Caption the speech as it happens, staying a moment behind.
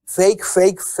Fake,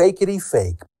 fake, fakeity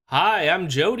fake. Hi, I'm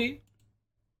Jody.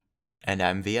 And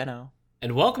I'm Vienna.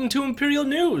 And welcome to Imperial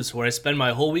News, where I spend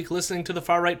my whole week listening to the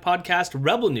far-right podcast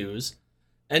Rebel News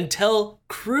and tell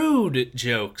crude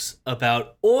jokes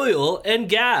about oil and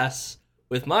gas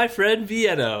with my friend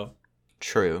Vienna.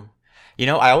 True. You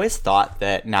know, I always thought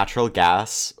that natural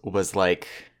gas was like,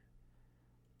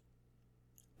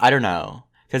 I don't know.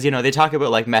 Because, you know, they talk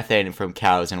about like methane from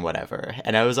cows and whatever.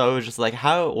 And I was always just like,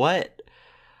 what?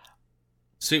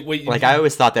 So, wait, like, I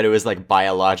always thought that it was like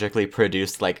biologically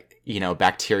produced, like, you know,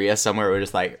 bacteria somewhere were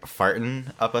just like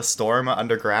farting up a storm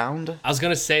underground. I was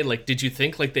gonna say, like, did you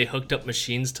think like they hooked up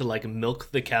machines to like milk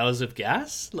the cows of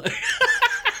gas? Like...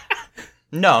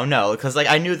 No, because like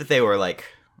I knew that they were like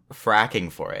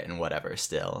fracking for it and whatever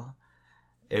still.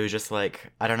 It was just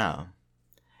like, I don't know.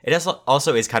 It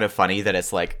also is kind of funny that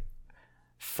it's like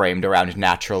framed around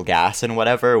natural gas and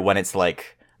whatever when it's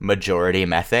like majority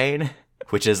methane,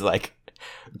 which is like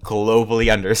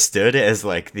globally understood as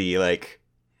like the like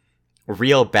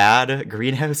real bad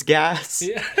greenhouse gas.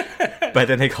 Yeah. But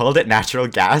then they called it natural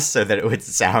gas so that it would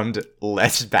sound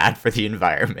less bad for the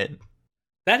environment.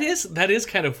 That is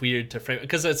kind of weird to frame,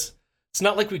 because it's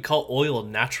not like we call oil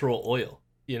natural oil,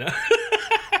 you know?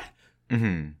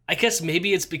 Mm-hmm. I guess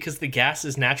maybe it's because the gas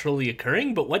is naturally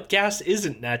occurring, but what gas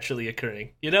isn't naturally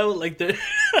occurring? You know, like there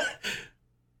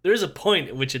is a point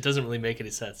at which it doesn't really make any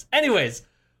sense. Anyways,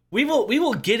 we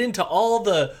will get into all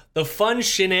the fun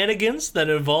shenanigans that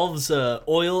involves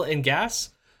oil and gas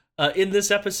in this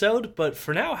episode. But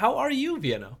for now, how are you,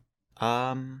 Vienna?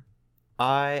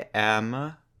 I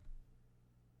am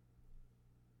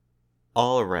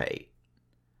all right.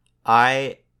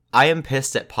 I am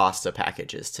pissed at pasta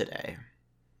packages today.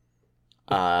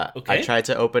 Okay. I tried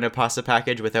to open a pasta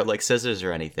package without like scissors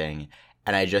or anything,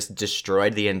 and I just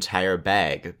destroyed the entire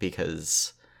bag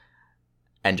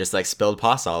and just like spilled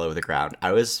pasta all over the ground.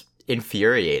 I was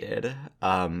infuriated.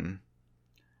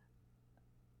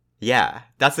 Yeah,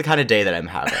 that's the kind of day that I'm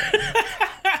having.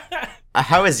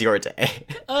 How is your day?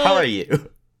 How are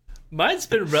you? Mine's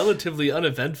been relatively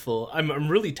uneventful. I'm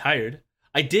really tired.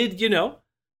 I did, you know,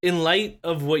 in light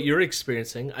of what you're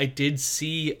experiencing, I did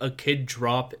see a kid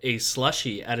drop a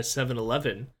slushie at a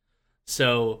 7-Eleven.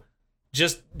 So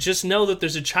just know that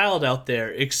there's a child out there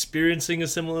experiencing a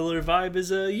similar vibe as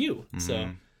you. Mm-hmm. So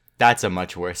that's a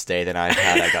much worse day than I've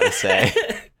had, I gotta say.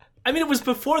 I mean, it was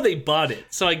before they bought it,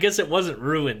 so I guess it wasn't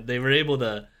ruined. They were able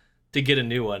to get a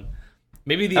new one.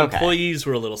 Maybe the employees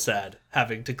were a little sad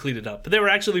having to clean it up, but they were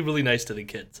actually really nice to the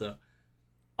kid. So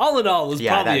all in all, it was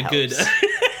probably a good...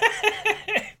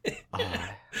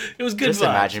 It was good. Just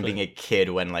imagine being a kid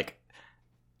when like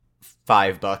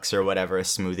 $5 or whatever a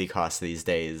smoothie costs these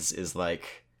days is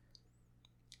like,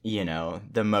 you know,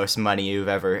 the most money you've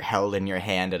ever held in your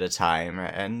hand at a time,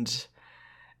 and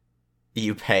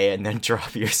you pay and then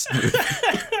drop your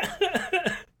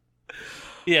smoothie.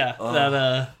 Yeah,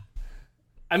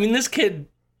 I mean, this kid.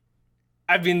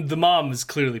 I mean, the mom is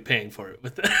clearly paying for it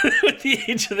with the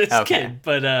age of this kid,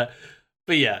 but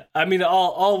yeah, I mean,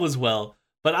 all was well.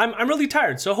 But I'm really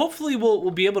tired, so hopefully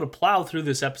we'll be able to plow through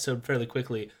this episode fairly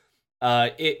quickly.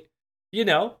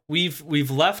 We've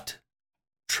left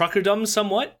truckerdom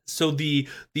somewhat, so the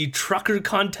trucker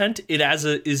content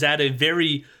is at a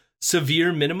very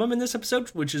severe minimum in this episode,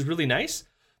 which is really nice.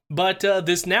 But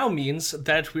this now means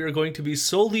that we are going to be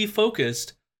solely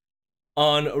focused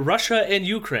on Russia and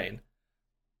Ukraine.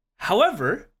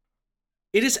 However,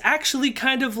 it is actually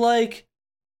kind of like,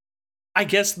 I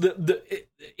guess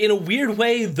in a weird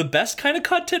way, the best kind of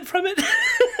content from it.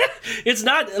 It's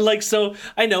not like, so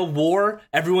I know war,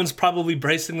 everyone's probably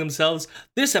bracing themselves.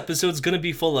 This episode's going to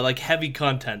be full of like heavy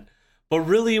content, but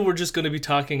really we're just going to be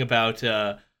talking about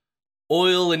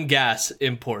oil and gas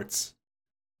imports.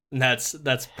 And that's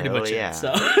pretty much it.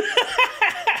 So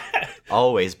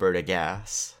always burn a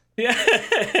gas.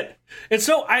 Yeah. And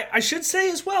so I should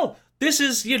say as well, this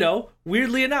is, you know,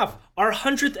 weirdly enough, our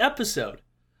 100th episode.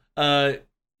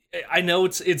 I know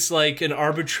it's like an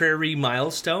arbitrary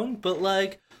milestone, but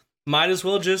like might as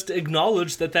well just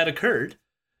acknowledge that occurred.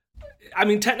 I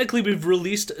mean, technically we've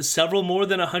released several more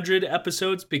than 100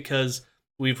 episodes because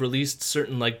we've released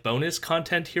certain like bonus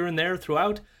content here and there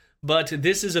throughout, but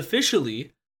this is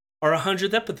officially our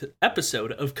 100th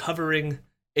episode of covering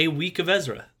a week of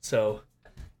Ezra. So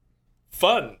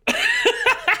fun.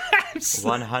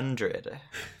 100.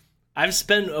 I've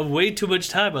spent way too much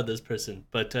time on this person,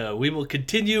 but we will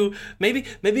continue,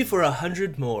 maybe for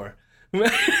 100 more.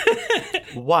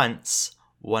 Once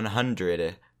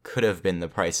 100 could have been the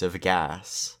price of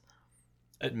gas.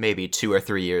 Maybe 2 or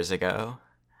 3 years ago.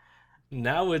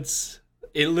 Now it's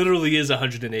It literally is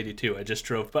 182. I just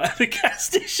drove by the gas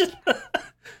station.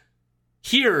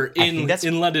 Here in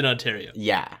London, Ontario.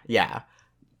 Yeah.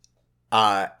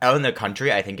 Out in the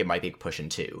country, I think it might be pushing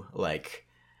 2. Like,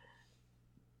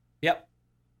 yep.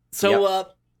 So,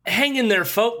 hang in there,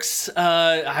 folks.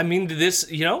 I mean,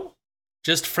 this,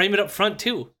 just frame it up front,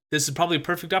 too. This is probably a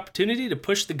perfect opportunity to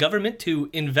push the government to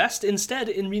invest instead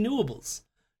in renewables.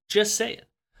 Just saying.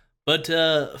 But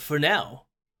for now,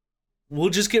 we'll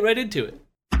just get right into it.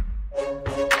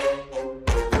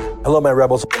 Hello, my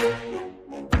rebels.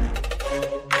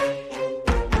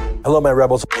 Hello, my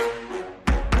rebels.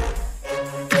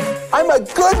 I'm a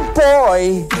good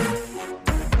boy.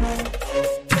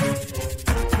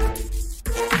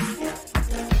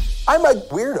 I'm a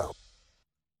weirdo.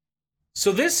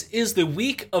 So this is the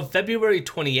week of February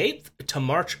 28th to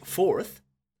March 4th.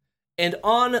 And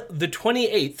on the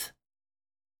 28th,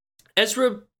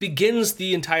 Ezra begins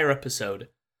the entire episode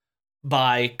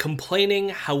by complaining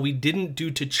how we didn't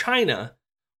do to China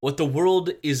what the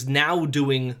world is now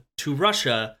doing to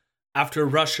Russia after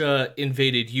Russia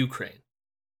invaded Ukraine.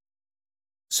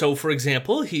 So, for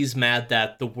example, he's mad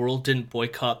that the world didn't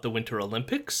boycott the Winter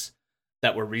Olympics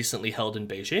that were recently held in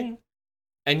Beijing,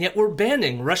 and yet we're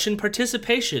banning Russian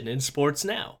participation in sports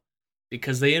now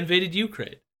because they invaded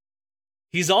Ukraine.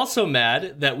 He's also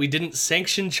mad that we didn't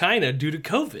sanction China due to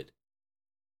COVID.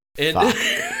 And,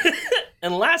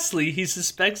 and lastly, he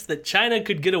suspects that China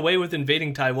could get away with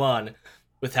invading Taiwan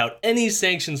without any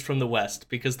sanctions from the West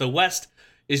because the West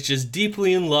is just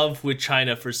deeply in love with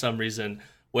China for some reason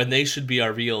when they should be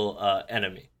our real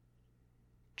enemy.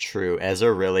 True.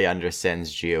 Ezra really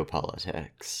understands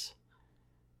geopolitics.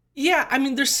 Yeah, I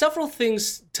mean, there's several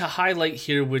things to highlight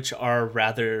here which are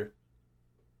rather...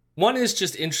 One is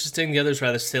just interesting, the other is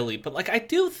rather silly. But, I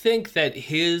do think that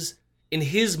in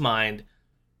his mind,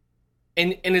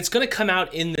 and it's going to come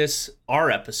out in our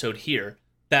episode here,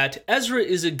 that Ezra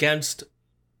is against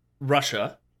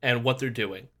Russia and what they're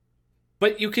doing.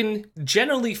 But you can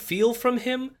generally feel from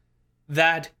him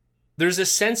that there's a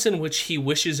sense in which he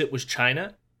wishes it was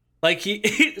China.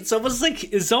 It's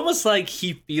almost like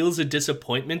he feels a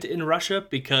disappointment in Russia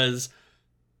because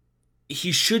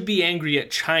he should be angry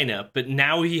at China, but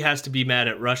now he has to be mad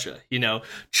at Russia.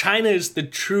 China is the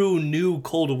true new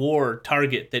Cold War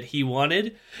target that he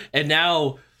wanted, and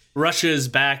now Russia is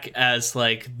back as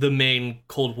the main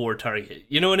Cold War target.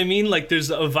 You know what I mean? There's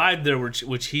a vibe there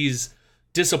which he's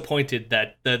disappointed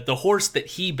that the horse that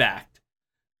he backed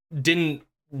didn't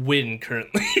win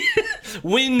currently.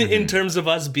 In terms of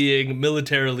us being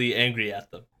militarily angry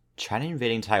at them. China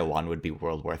invading Taiwan would be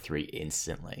World War III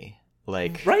instantly.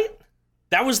 Right?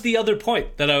 That was the other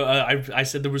point that I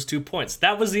said there was 2 points.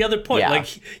 That was the other point. Yeah.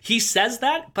 He says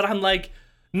that, but I'm like,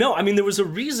 no, I mean, there was a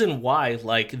reason why,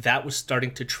 that was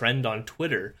starting to trend on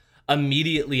Twitter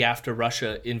immediately after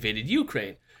Russia invaded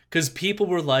Ukraine. Because people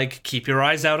were like, keep your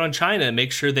eyes out on China and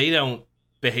make sure they don't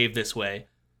behave this way.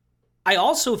 I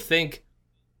also think,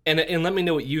 and let me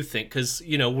know what you think, because,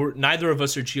 neither of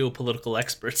us are geopolitical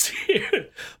experts here,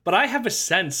 but I have a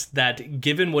sense that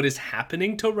given what is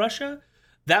happening to Russia,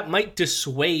 that might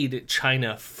dissuade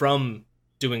China from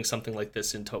doing something like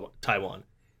this in Taiwan.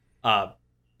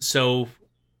 So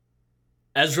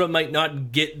Ezra might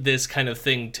not get this kind of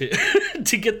thing to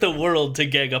to get the world to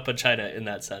gang up on China in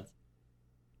that sense.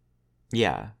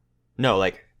 Yeah. No,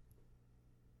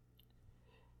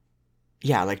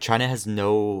 China has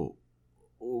no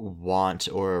want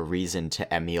or a reason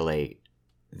to emulate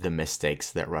the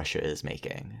mistakes that Russia is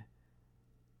making.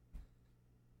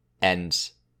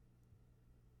 And,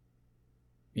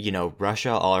 Russia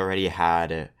already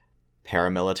had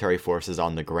paramilitary forces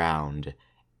on the ground,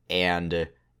 and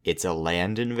it's a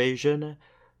land invasion.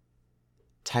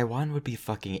 Taiwan would be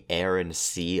fucking air and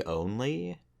sea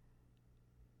only,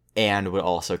 and would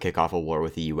also kick off a war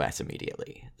with the US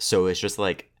immediately. So it's just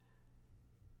I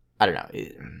don't know.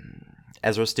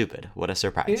 Ezra's stupid. What a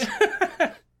surprise.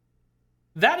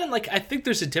 That and I think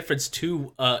there's a difference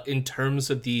too in terms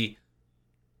of the,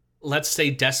 let's say,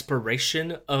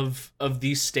 desperation of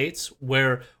these states,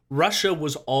 where Russia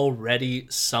was already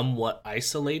somewhat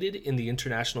isolated in the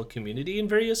international community in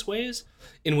various ways,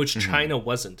 in which China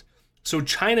wasn't. So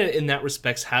China in that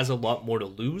respect has a lot more to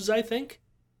lose, I think,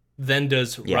 than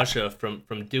does Russia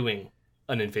from doing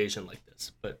an invasion like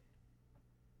this.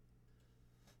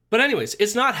 But anyways,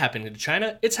 it's not happening to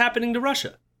China, it's happening to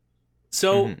Russia.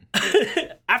 So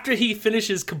after he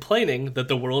finishes complaining that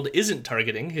the world isn't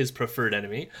targeting his preferred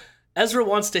enemy, Ezra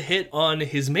wants to hit on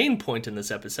his main point in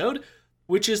this episode,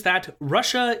 which is that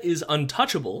Russia is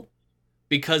untouchable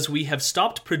because we have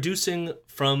stopped producing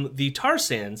from the tar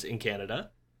sands in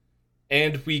Canada,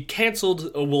 and we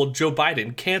canceled, Joe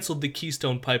Biden canceled the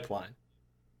Keystone Pipeline.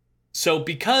 So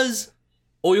because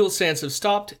oil sands have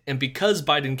stopped, and because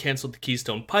Biden canceled the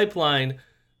Keystone Pipeline,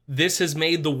 this has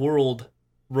made the world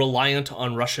reliant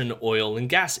on Russian oil and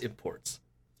gas imports.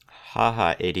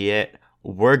 Haha, idiot.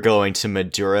 We're going to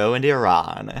Maduro and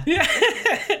Iran. Yeah,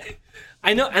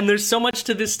 I know, and there's so much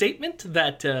to this statement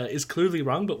that is clearly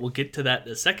wrong, but we'll get to that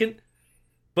in a second.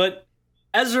 But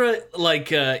Ezra,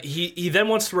 he then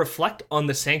wants to reflect on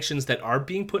the sanctions that are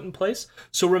being put in place.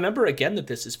 So remember again that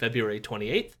this is February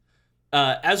 28th.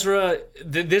 Ezra,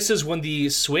 this is when the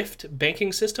SWIFT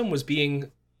banking system was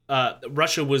being,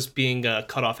 Russia was being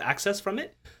cut off access from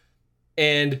it.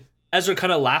 And Ezra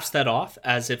kind of laughs that off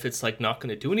as if it's like not going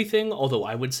to do anything, although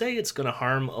I would say it's going to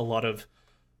harm a lot of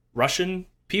Russian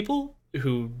people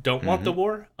who don't want the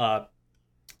war. And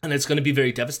it's going to be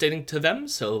very devastating to them.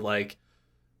 So the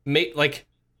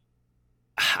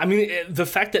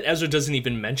fact that Ezra doesn't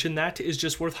even mention that is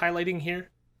just worth highlighting here.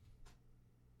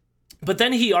 But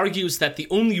then he argues that the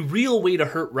only real way to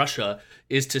hurt Russia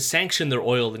is to sanction their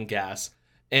oil and gas.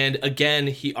 And again,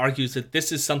 he argues that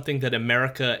this is something that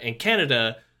America and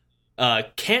Canada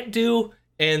can't do,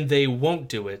 and they won't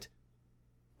do it.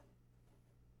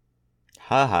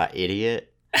 Haha,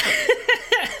 idiot.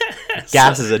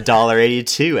 Gas is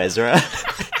 $1.82, Ezra.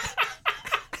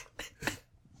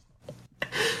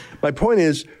 My point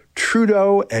is,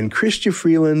 Trudeau and Chrystia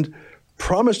Freeland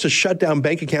promised to shut down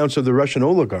bank accounts of the Russian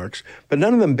oligarchs, but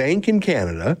none of them bank in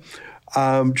Canada.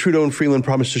 Trudeau and Freeland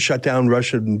promised to shut down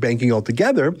Russian banking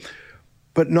altogether,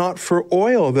 but not for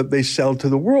oil that they sell to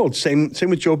the world. Same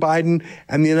with Joe Biden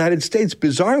and the United States.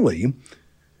 Bizarrely,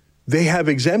 they have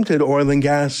exempted oil and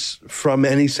gas from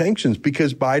any sanctions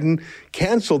because Biden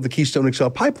canceled the Keystone XL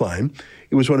pipeline.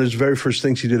 It was one of his very first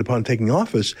things he did upon taking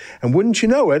office. And wouldn't you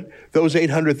know it, those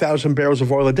 800,000 barrels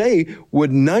of oil a day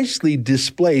would nicely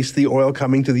displace the oil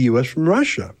coming to the U.S. from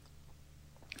Russia.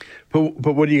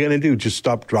 But what are you going to do? Just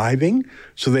stop driving?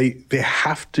 So they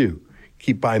have to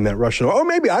keep buying that Russian oil. Or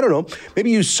maybe, I don't know, maybe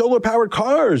use solar-powered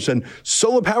cars and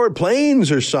solar-powered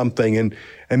planes or something. And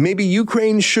maybe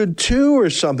Ukraine should too or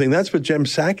something. That's what Jen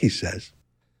Psaki says.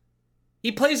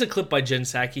 He plays a clip by Jen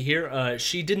Psaki here.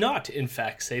 She did not, in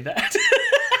fact, say that.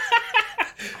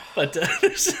 But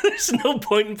there's no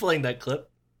point in playing that clip.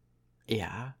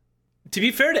 Yeah. To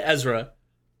be fair to Ezra,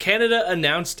 Canada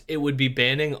announced it would be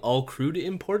banning all crude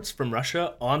imports from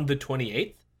Russia on the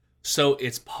 28th. So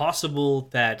it's possible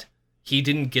that he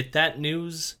didn't get that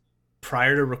news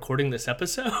prior to recording this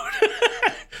episode.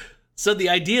 So the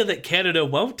idea that Canada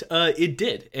won't, it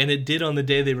did. And it did on the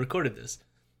day they recorded this.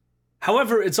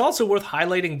 However, it's also worth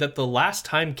highlighting that the last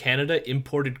time Canada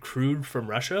imported crude from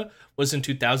Russia was in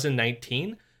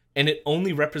 2019, and it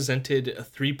only represented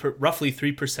roughly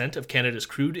 3% of Canada's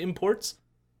crude imports.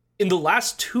 In the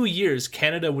last 2 years,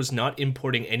 Canada was not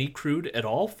importing any crude at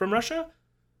all from Russia.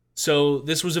 So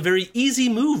this was a very easy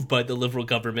move by the Liberal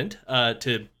government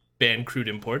to ban crude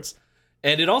imports.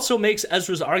 And it also makes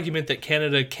Ezra's argument that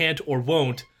Canada can't or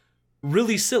won't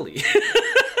really silly.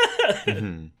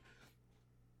 Mm-hmm.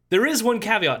 There is one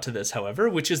caveat to this, however,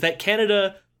 which is that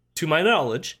Canada, to my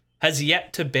knowledge, has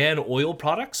yet to ban oil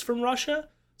products from Russia.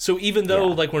 So even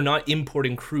though we're not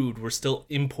importing crude, we're still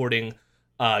importing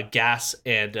gas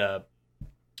and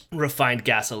refined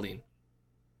gasoline.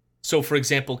 So, for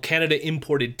example, Canada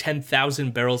imported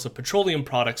 10,000 barrels of petroleum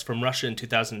products from Russia in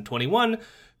 2021,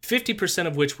 50%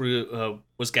 of which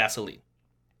was gasoline.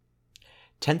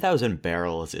 10,000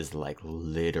 barrels is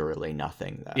literally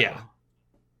nothing, though. Yeah.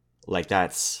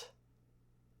 That's...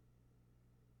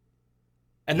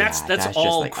 And that's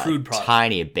all just crude products.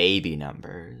 Tiny baby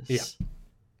numbers. Yeah.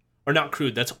 Or not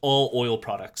crude, that's all oil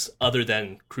products other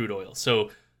than crude oil.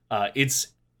 So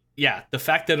the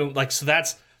fact that, so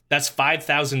that's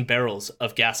 5,000 barrels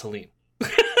of gasoline.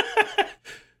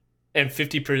 And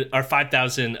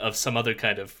 5,000 of some other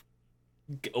kind of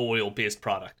oil-based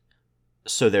product.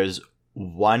 So there's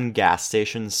one gas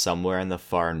station somewhere in the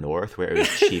far north where it was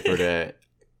cheaper to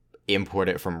import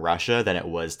it from Russia than it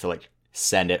was to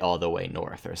send it all the way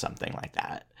north or something like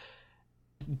that.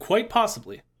 Quite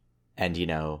possibly. And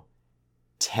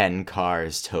 10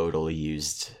 cars total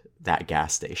used that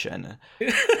gas station.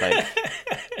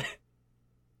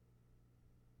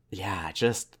 Yeah,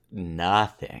 just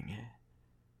nothing.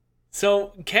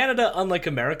 So Canada, unlike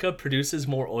America, produces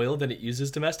more oil than it uses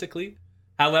domestically.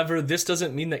 However, this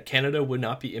doesn't mean that Canada would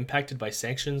not be impacted by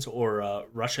sanctions or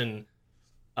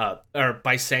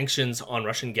by sanctions on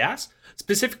Russian gas,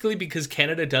 specifically because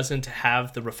Canada doesn't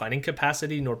have the refining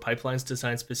capacity nor pipelines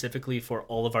designed specifically for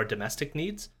all of our domestic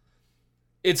needs.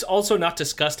 It's also not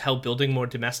discussed how building more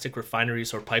domestic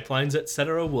refineries or pipelines,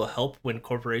 etc., will help when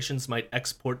corporations might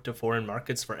export to foreign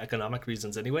markets for economic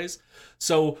reasons anyways.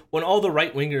 So when all the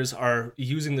right-wingers are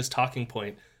using this talking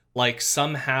point, like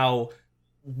somehow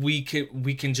we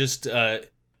can just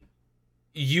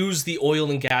use the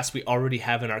oil and gas we already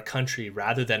have in our country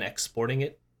rather than exporting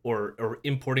it or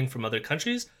importing from other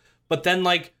countries, but then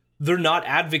like they're not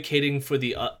advocating for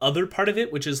the other part of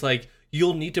it, which is like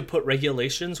you'll need to put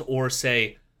regulations or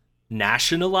say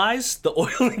nationalize the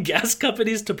oil and gas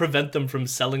companies to prevent them from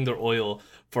selling their oil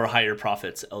for higher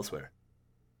profits elsewhere.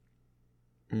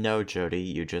 No, Jody,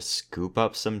 you just scoop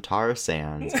up some tar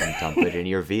sands and dump it in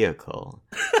your vehicle,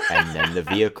 and then the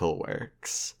vehicle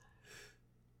works.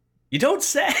 You don't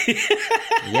say.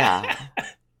 Yeah.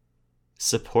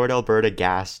 Support Alberta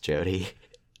Gas, Jody.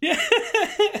 Yeah.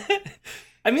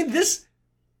 I mean, this...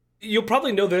 You'll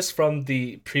probably know this from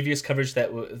the previous coverage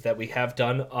that we have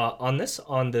done on this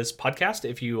podcast,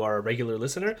 if you are a regular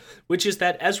listener, which is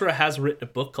that Ezra has written a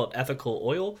book called Ethical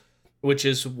Oil, which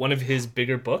is one of his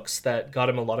bigger books that got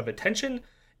him a lot of attention.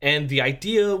 And the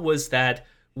idea was that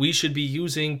we should be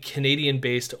using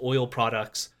Canadian-based oil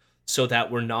products so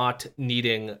that we're not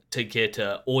needing to get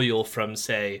oil from,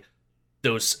 say,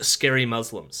 those scary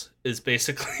Muslims, is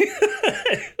basically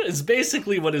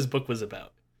what his book was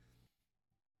about.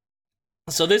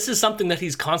 So this is something that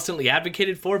he's constantly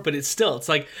advocated for, but it's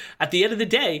like, at the end of the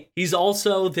day, he's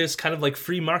also this kind of like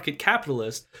free market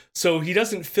capitalist. So he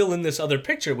doesn't fill in this other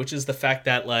picture, which is the fact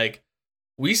that like,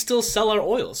 we still sell our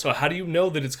oil. So how do you know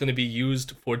that it's going to be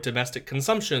used for domestic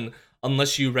consumption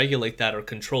unless you regulate that or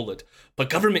control it? But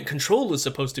government control is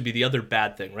supposed to be the other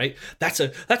bad thing, right? That's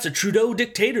a Trudeau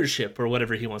dictatorship or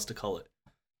whatever he wants to call it.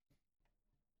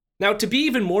 Now, to be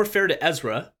even more fair to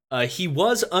Ezra, he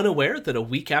was unaware that a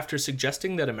week after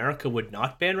suggesting that America would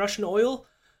not ban Russian oil,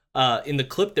 in the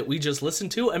clip that we just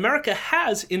listened to, America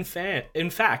has, in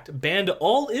fact, banned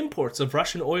all imports of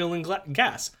Russian oil and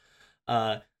gas.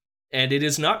 And it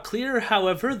is not clear,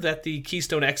 however, that the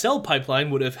Keystone XL pipeline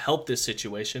would have helped this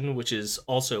situation, which is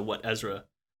also what Ezra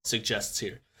suggests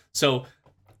here. So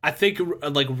I think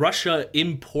like Russia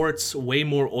imports way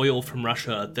more oil from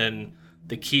Russia than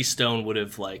the Keystone would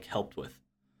have like helped with.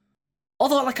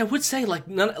 Although, like, I would say, like,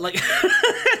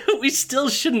 we still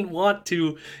shouldn't want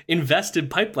to invest in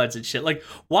pipelines and shit. Like,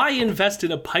 why invest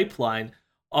in a pipeline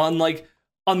on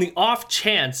the off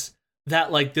chance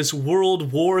that, like, this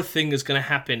world war thing is going to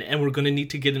happen and we're going to need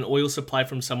to get an oil supply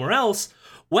from somewhere else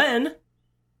when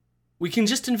we can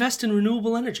just invest in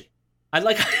renewable energy?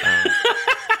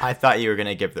 I thought you were going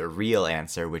to give the real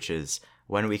answer, which is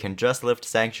when we can just lift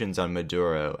sanctions on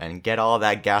Maduro and get all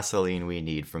that gasoline we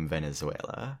need from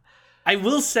Venezuela. I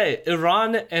will say,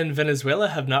 Iran and Venezuela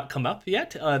have not come up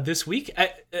yet this week,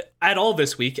 at all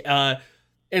this week. And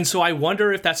so I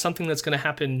wonder if that's something that's going to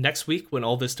happen next week when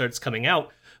all this starts coming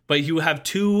out. But you have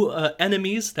two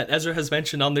enemies that Ezra has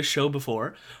mentioned on this show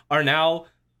before are now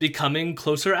becoming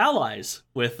closer allies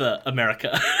with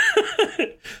America.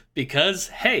 Because,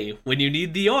 hey, when you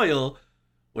need the oil,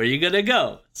 where are you going to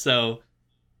go? So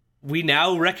we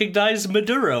now recognize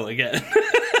Maduro again.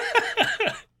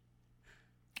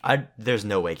 There's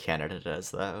no way Canada does,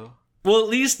 though. Well, at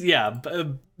least, yeah,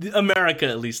 America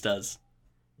at least does.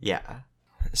 Yeah.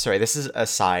 Sorry, this is a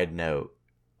side note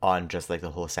on just, like, the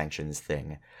whole sanctions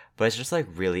thing. But it's just, like,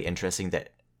 really interesting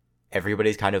that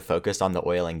everybody's kind of focused on the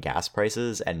oil and gas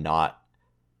prices and not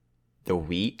the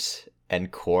wheat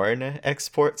and corn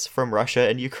exports from Russia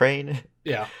and Ukraine.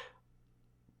 Yeah.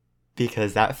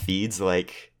 Because that feeds,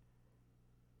 like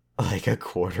a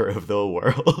quarter of the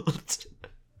world.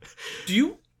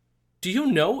 Do you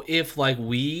know if like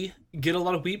we get a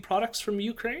lot of wheat products from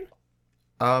Ukraine?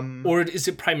 Or is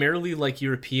it primarily like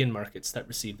European markets that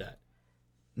receive that?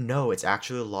 No, it's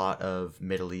actually a lot of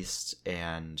Middle East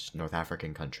and North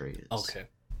African countries. Okay.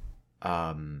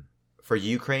 For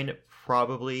Ukraine, it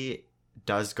probably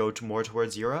does go more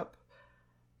towards Europe,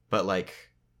 but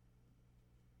like,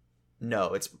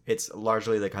 no, it's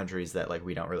largely the countries that like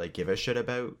we don't really give a shit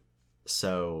about.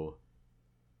 So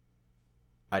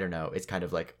I don't know. It's kind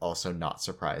of like also not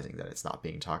surprising that it's not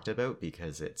being talked about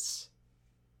because it's.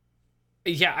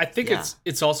 Yeah, I think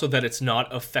it's also that it's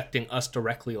not affecting us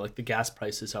directly like the gas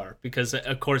prices are, because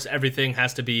of course everything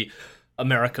has to be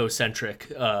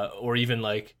Americo-centric, or even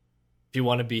like, if you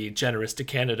want to be generous to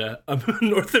Canada,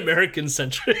 North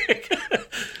American-centric.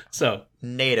 So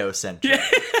NATO-centric.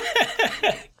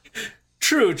 Yeah.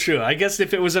 True. I guess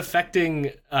if it was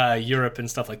affecting Europe and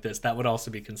stuff like this, that would also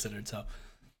be considered. So,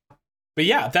 but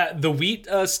yeah, that the wheat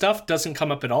stuff doesn't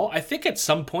come up at all. I think at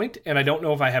some point, and I don't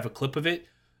know if I have a clip of it,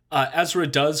 Ezra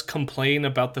does complain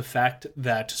about the fact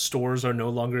that stores are no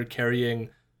longer carrying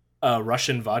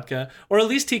Russian vodka, or at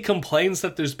least he complains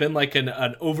that there's been like an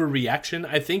overreaction.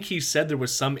 I think he said there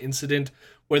was some incident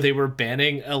where they were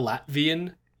banning a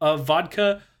Latvian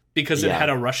vodka because it had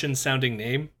a Russian sounding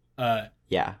name.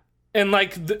 Yeah. And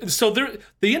like, the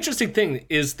interesting thing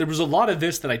is there was a lot of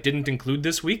this that I didn't include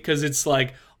this week because it's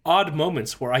like odd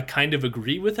moments where I kind of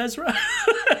agree with Ezra.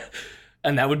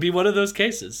 And that would be one of those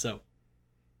cases. So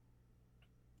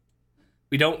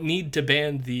we don't need to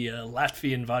ban the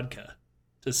Latvian vodka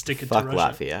to stick it Fuck to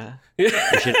Russia.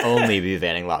 Latvia. We should only be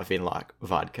banning Latvian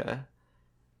vodka.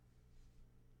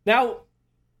 Now,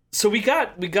 so we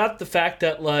got the fact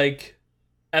that like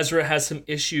Ezra has some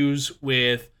issues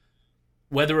with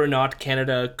whether or not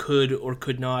Canada could or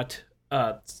could not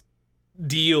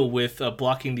deal with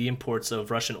blocking the imports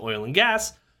of Russian oil and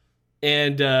gas.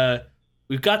 And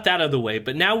we've got that out of the way.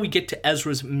 But now we get to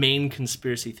Ezra's main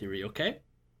conspiracy theory, okay?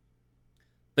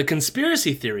 The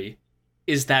conspiracy theory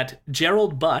is that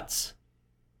Gerald Butts,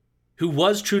 who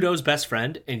was Trudeau's best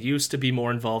friend and used to be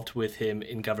more involved with him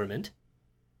in government,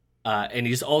 and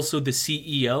he's also the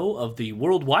CEO of the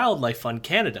World Wildlife Fund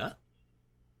Canada,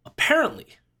 apparently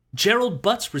Gerald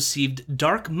Butts received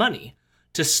dark money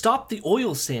to stop the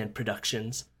oil sand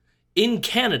productions in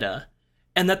Canada,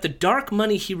 and that the dark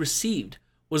money he received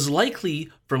was likely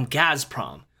from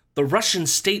Gazprom, the Russian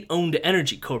state-owned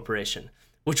energy corporation,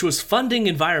 which was funding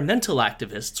environmental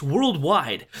activists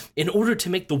worldwide in order to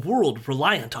make the world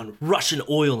reliant on Russian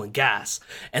oil and gas,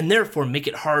 and therefore make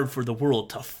it hard for the world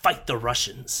to fight the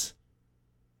Russians.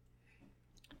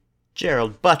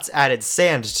 Gerald Butts added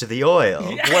sand to the oil.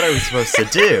 What are we supposed to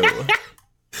do?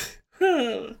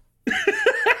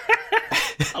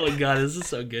 Oh my god, this is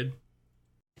so good.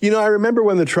 You know, I remember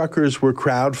when the truckers were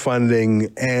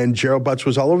crowdfunding and Gerald Butts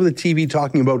was all over the TV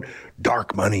talking about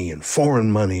dark money and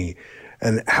foreign money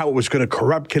and how it was going to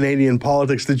corrupt Canadian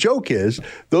politics. The joke is,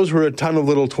 those were a ton of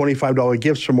little $25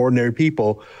 gifts from ordinary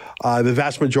people. The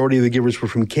vast majority of the givers were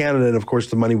from Canada, and of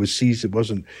course the money was seized. It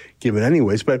wasn't given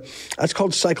anyways. But that's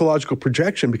called psychological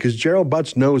projection, because Gerald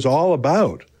Butts knows all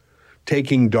about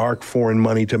taking dark foreign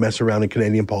money to mess around in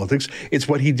Canadian politics. It's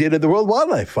what he did at the World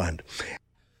Wildlife Fund.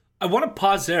 I want to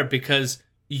pause there because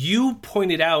you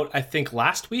pointed out, I think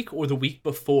last week or the week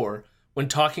before, when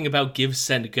talking about Give,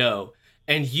 Send, Go,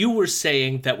 and you were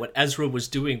saying that what Ezra was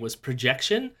doing was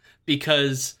projection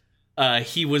because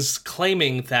he was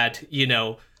claiming that, you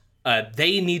know,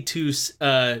 they need to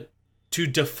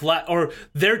deflect, or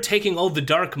they're taking all the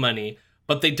dark money,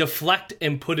 but they deflect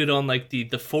and put it on like the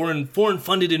foreign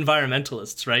funded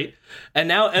environmentalists, right? And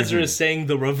now Ezra is saying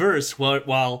the reverse,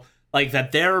 while like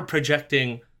that they're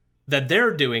projecting that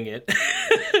they're doing it,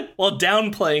 while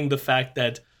downplaying the fact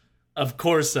that, of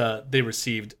course, they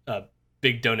received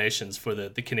big donations for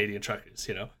the Canadian truckers,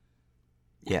 you know?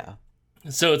 Yeah.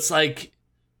 So it's like,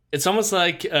 it's almost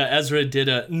like Ezra did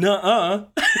a nuh-uh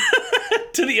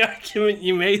to the argument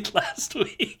you made last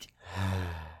week.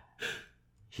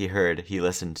 He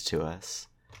listened to us.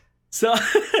 So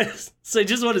I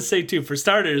just want to say, too, for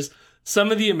starters,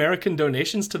 some of the American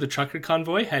donations to the trucker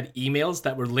convoy had emails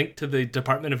that were linked to the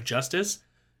Department of Justice,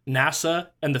 NASA,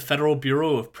 and the Federal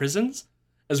Bureau of Prisons,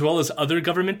 as well as other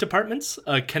government departments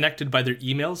connected by their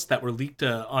emails that were leaked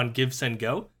on Give, Send,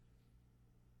 Go.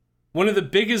 One of the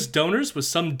biggest donors was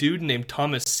some dude named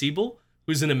Thomas Siebel,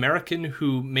 who's an American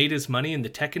who made his money in the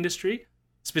tech industry,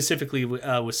 specifically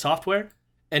with software,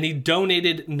 and he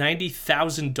donated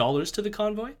 $90,000 to the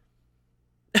convoy.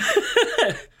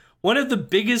 One of the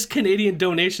biggest Canadian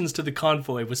donations to the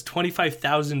convoy was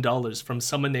 $25,000 from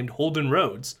someone named Holden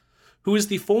Rhodes, who is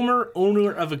the former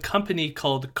owner of a company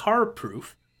called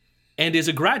Carproof and is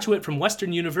a graduate from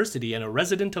Western University and a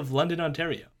resident of London,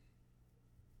 Ontario.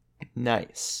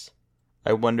 Nice.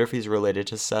 I wonder if he's related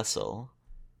to Cecil.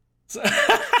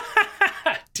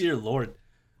 Dear Lord.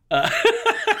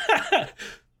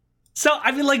 So,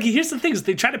 I mean, like, here's the thing, is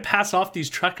they try to pass off these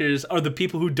truckers or the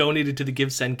people who donated to the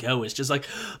Give, Send, Go. It's just like,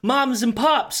 moms and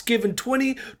pops giving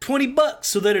 20 bucks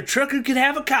so that a trucker could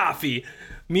have a coffee.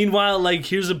 Meanwhile, like,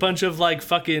 here's a bunch of, like,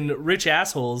 fucking rich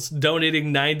assholes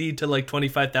donating $90,000 to, like,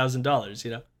 $25,000,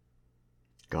 you know?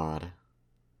 God.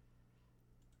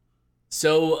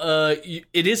 So,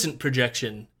 it isn't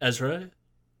projection, Ezra.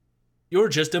 You're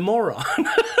just a moron.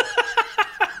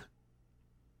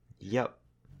 Yep.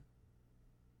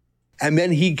 And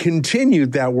then he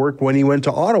continued that work when he went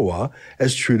to Ottawa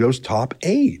as Trudeau's top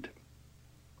aide.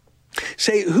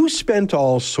 Say, who spent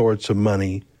all sorts of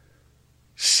money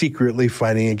secretly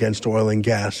fighting against oil and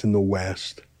gas in the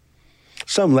West?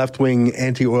 Some left-wing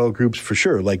anti-oil groups for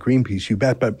sure, like Greenpeace, you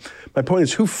bet. But my point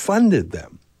is, who funded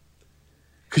them?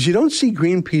 Because you don't see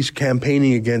Greenpeace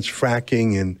campaigning against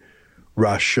fracking in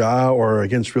Russia or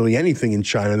against really anything in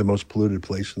China, the most polluted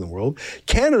place in the world.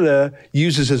 Canada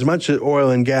uses as much oil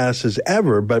and gas as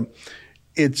ever, but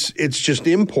it's just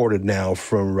imported now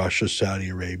from Russia, Saudi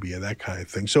Arabia, that kind of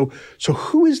thing. So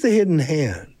who is the hidden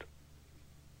hand?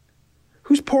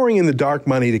 Who's pouring in the dark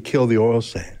money to kill the oil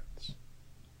sands?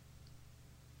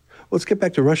 Let's get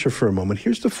back to Russia for a moment.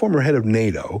 Here's the former head of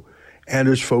NATO,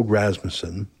 Anders Fogh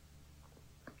Rasmussen,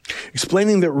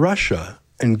 explaining that Russia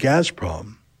and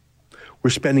Gazprom were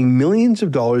spending millions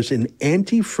of dollars in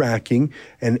anti-fracking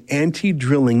and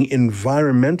anti-drilling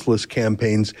environmentalist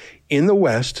campaigns in the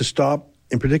West to stop,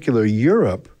 in particular,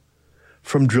 Europe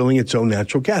from drilling its own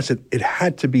natural gas. It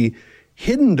had to be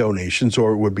hidden donations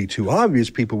or it would be too obvious.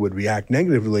 People would react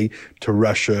negatively to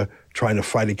Russia trying to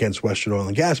fight against Western oil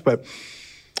and gas. But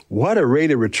what a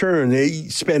rate of return. They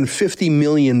spend $50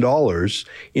 million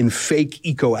in fake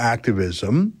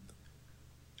eco-activism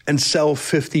and sell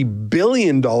 $50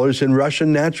 billion in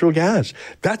Russian natural gas.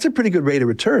 That's a pretty good rate of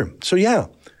return. So yeah,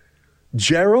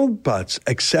 Gerald Butts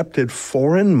accepted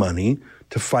foreign money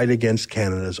to fight against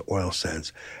Canada's oil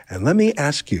sands. And let me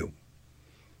ask you,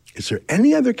 is there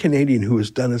any other Canadian who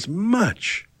has done as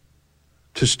much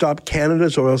to stop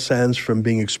Canada's oil sands from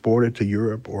being exported to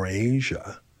Europe or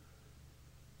Asia?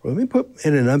 Well, let me put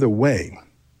it another way.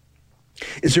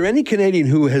 Is there any Canadian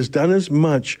who has done as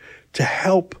much to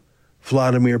help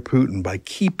Vladimir Putin by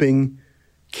keeping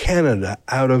Canada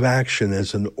out of action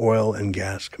as an oil and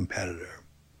gas competitor?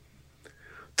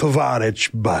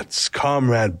 Tovarich Butts,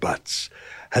 Comrade Butts,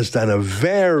 has done a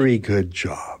very good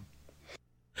job.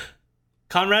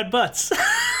 Comrade Butts.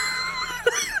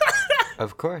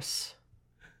 Of course.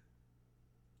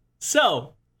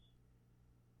 So,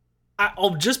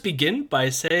 I'll just begin by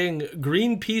saying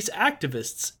Greenpeace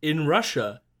activists in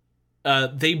Russia,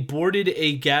 they boarded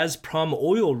a Gazprom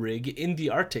oil rig in the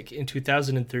Arctic in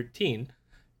 2013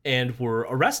 and were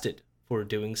arrested for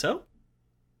doing so.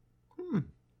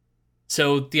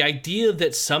 So the idea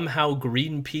that somehow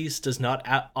Greenpeace does not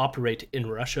operate in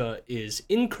Russia is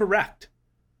incorrect.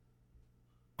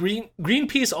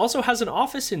 Greenpeace also has an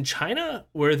office in China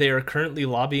where they are currently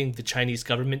lobbying the Chinese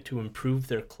government to improve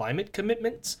their climate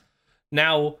commitments.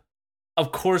 Now,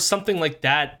 of course, something like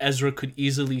that, Ezra could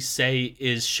easily say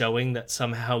is showing that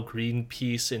somehow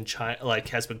Greenpeace in China,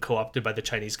 has been co-opted by the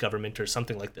Chinese government or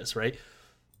something like this, right?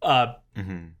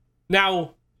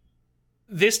 Now,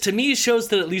 this to me shows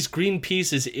that at least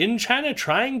Greenpeace is in China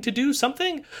trying to do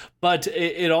something, but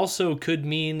it also could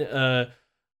mean,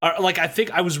 I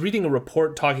think I was reading a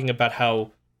report talking about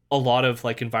how a lot of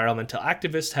environmental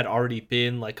activists had already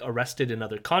been arrested in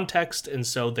other contexts, and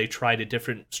so they tried a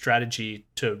different strategy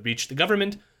to reach the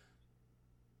government.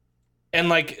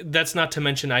 And that's not to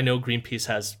mention, I know Greenpeace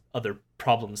has other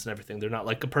problems and everything. They're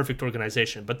not a perfect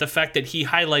organization, but the fact that he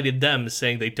highlighted them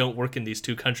saying they don't work in these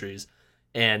two countries,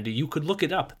 and you could look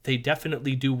it up, they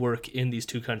definitely do work in these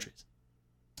two countries.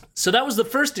 So that was the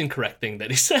first incorrect thing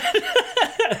that he said.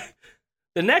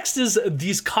 The next is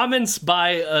these comments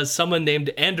by someone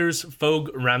named Anders Fogh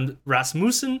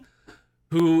Rasmussen,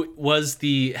 who was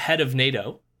the head of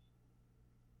NATO.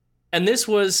 And this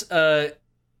was,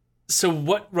 so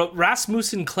what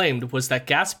Rasmussen claimed was that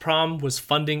Gazprom was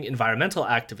funding environmental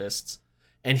activists.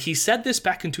 And he said this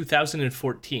back in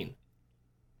 2014.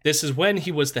 This is when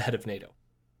he was the head of NATO.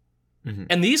 Mm-hmm.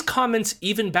 And these comments,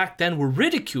 even back then, were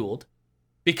ridiculed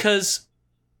because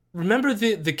remember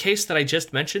the case that I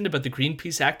just mentioned about the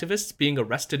Greenpeace activists being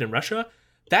arrested in Russia?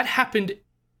 That happened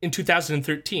in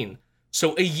 2013.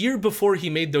 So a year before he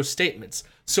made those statements.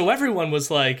 So everyone was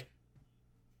like,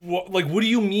 what do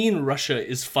you mean Russia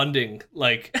is funding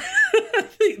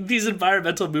these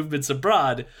environmental movements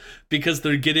abroad? Because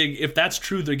they're getting, if that's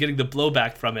true, they're getting the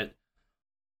blowback from it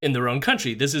in their own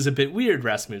country. This is a bit weird,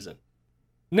 Rasmussen.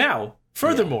 Now,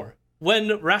 furthermore,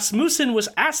 when Rasmussen was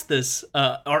asked this,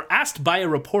 or asked by a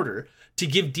reporter to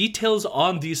give details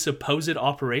on these supposed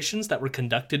operations that were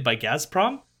conducted by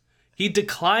Gazprom, he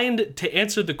declined to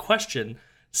answer the question,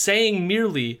 saying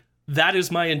merely, "That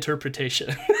is my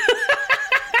interpretation."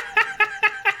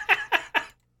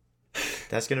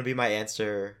 That's going to be my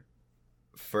answer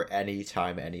for any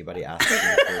time anybody asks me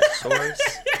for a source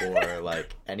or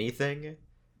anything.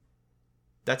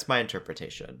 That's my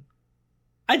interpretation.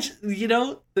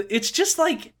 It's just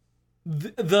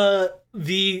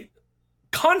the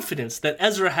confidence that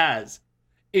Ezra has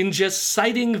in just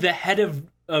citing the head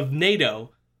of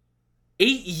NATO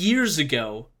 8 years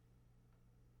ago,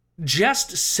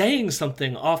 just saying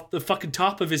something off the fucking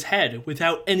top of his head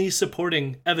without any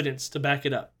supporting evidence to back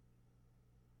it up.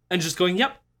 And just going,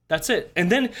 yep, that's it. And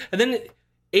then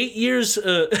 8 years,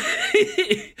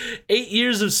 8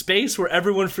 years of space where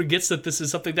everyone forgets that this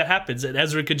is something that happens, and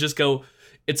Ezra could just go,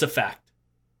 "It's a fact."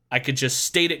 I could just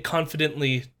state it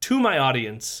confidently to my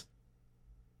audience,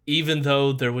 even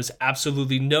though there was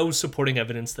absolutely no supporting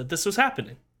evidence that this was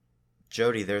happening.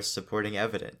 Jody, there's supporting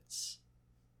evidence.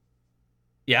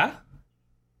 Yeah?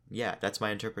 Yeah, that's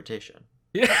my interpretation.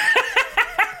 Yeah.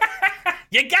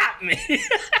 You got me.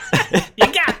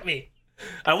 You got me.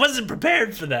 I wasn't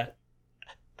prepared for that.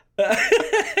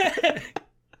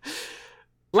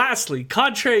 Lastly,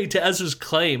 contrary to Ezra's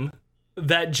claim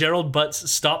that Gerald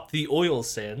Butts stopped the oil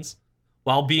sands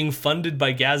while being funded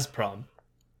by Gazprom,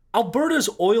 Alberta's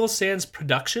oil sands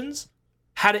productions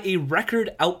had a record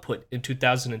output in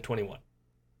 2021.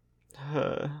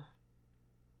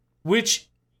 Which,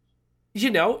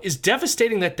 is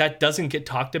devastating that doesn't get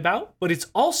talked about, but it's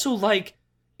also like,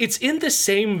 it's in the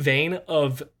same vein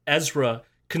of Ezra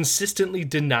consistently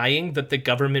denying that the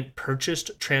government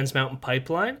purchased Trans Mountain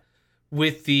Pipeline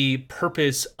with the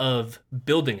purpose of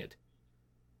building it.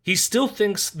 He still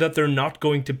thinks that they're not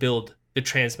going to build the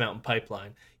Trans Mountain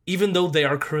Pipeline, even though they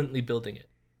are currently building it.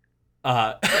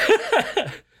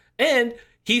 And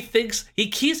he thinks,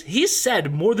 he's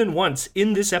said more than once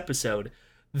in this episode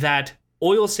that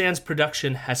oil sands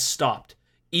production has stopped,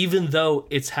 even though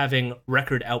it's having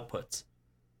record outputs.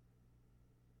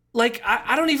 Like,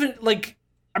 I don't even, like,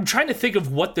 I'm trying to think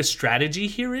of what the strategy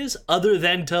here is, other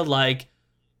than to, like,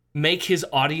 make his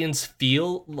audience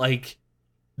feel like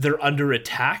they're under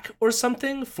attack or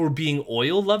something for being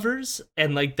oil lovers,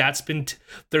 and, like, that's been,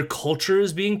 their culture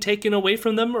is being taken away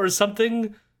from them or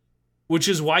something, which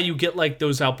is why you get, like,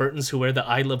 those Albertans who wear the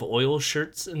I Love Oil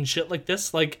shirts and shit like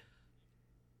this. Like,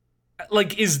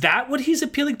 is that what he's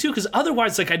appealing to? Because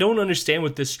otherwise, like, I don't understand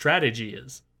what this strategy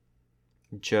is.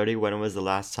 Jody, when was the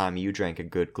last time you drank a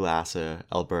good glass of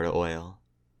Alberta oil?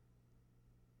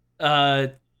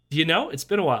 It's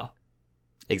been a while.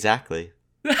 Exactly.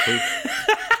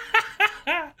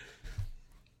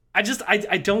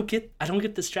 I don't get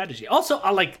the strategy. Also,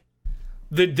 I like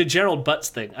the Gerald Butts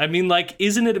thing. I mean, like,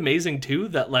 isn't it amazing too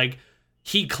that, like,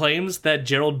 he claims that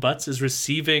Gerald Butts is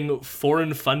receiving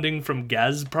foreign funding from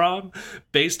Gazprom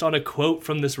based on a quote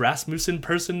from this Rasmussen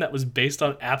person that was based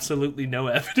on absolutely no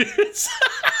evidence.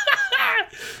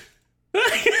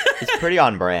 It's pretty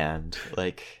on brand.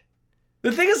 Like,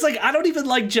 the thing is, like, I don't even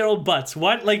like Gerald Butts.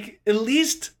 What? Like, at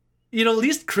least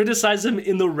criticize him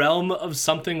in the realm of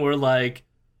something where, like,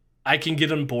 I can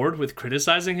get on board with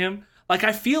criticizing him. Like,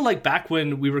 I feel like back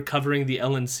when we were covering the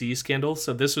LNC scandal,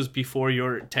 so this was before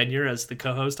your tenure as the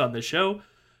co-host on the show,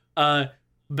 but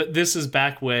this is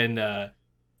back when,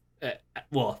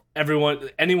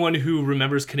 anyone who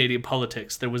remembers Canadian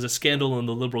politics, there was a scandal in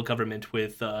the Liberal government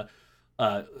with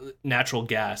natural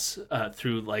gas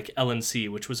through, like, LNC,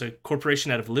 which was a corporation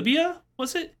out of Libya,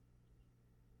 was it?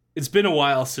 It's been a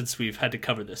while since we've had to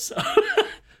cover this.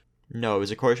 No, it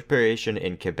was a corporation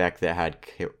in Quebec that had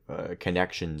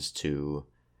connections to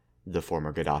the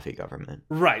former Gaddafi government.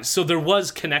 Right, so there was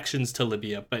connections to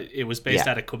Libya, but it was based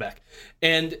out of Quebec.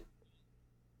 And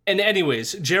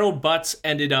anyways, Gerald Butts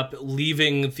ended up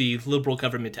leaving the Liberal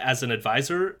government as an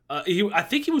advisor. I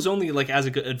think he was only, like, as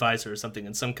an advisor or something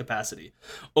in some capacity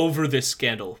over this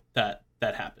scandal that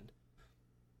happened.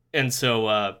 And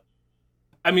so,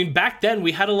 I mean, back then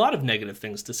we had a lot of negative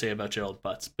things to say about Gerald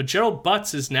Butts, but Gerald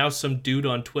Butts is now some dude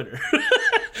on Twitter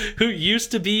who used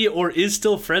to be or is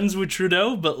still friends with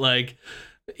Trudeau, but, like,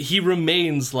 he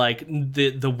remains, like,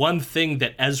 the one thing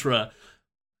that Ezra,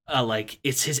 like,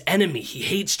 it's his enemy. He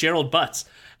hates Gerald Butts.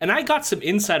 And I got some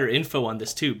insider info on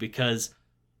this too, because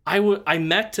I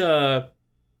met, now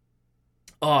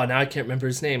I can't remember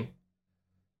his name.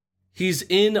 He's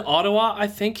in Ottawa, I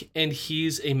think, and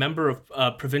he's a member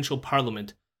of provincial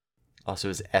parliament. Also,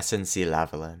 it's SNC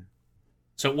Lavalin.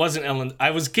 So it wasn't LNC.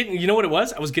 I was getting, you know what it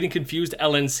was? I was getting confused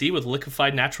LNC with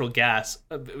liquefied natural gas,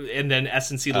 and then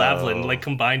SNC Lavalin, like,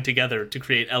 combined together to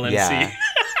create LNC. Yeah.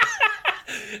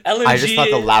 LNG, I just thought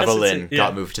the Lavalin SNC,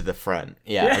 got moved to the front.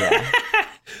 Yeah.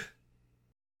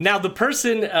 Now, the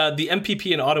person, the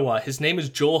MPP in Ottawa, his name is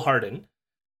Joel Harden.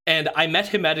 And I met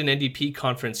him at an NDP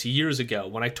conference years ago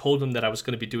when I told him that I was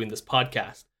going to be doing this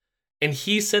podcast. And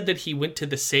he said that he went to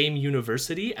the same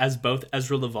university as both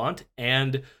Ezra Levant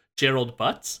and Gerald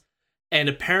Butts. And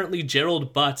apparently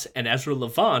Gerald Butts and Ezra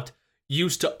Levant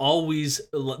used to always,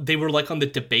 they were, like, on the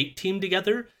debate team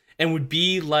together and would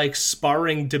be, like,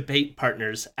 sparring debate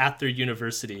partners at their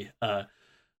university.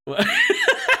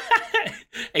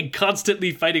 And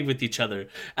constantly fighting with each other.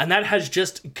 And that has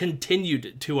just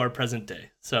continued to our present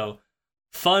day. So,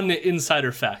 fun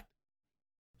insider fact.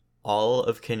 All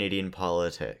of Canadian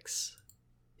politics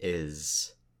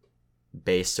is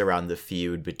based around the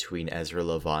feud between Ezra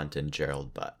Levant and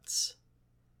Gerald Butts.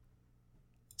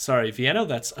 Sorry, Vienna,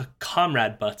 that's a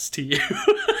Comrade Butts to you.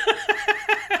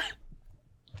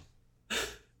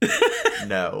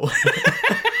 No.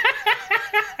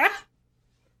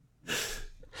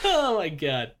 Oh my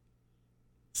god.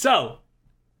 So,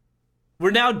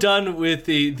 we're now done with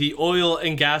the oil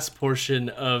and gas portion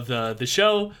of the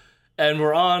show, and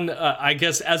we're on, I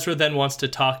guess Ezra then wants to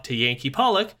talk to Yankee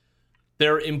Pollock,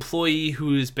 their employee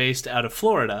who is based out of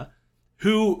Florida,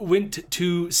 who went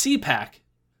to CPAC,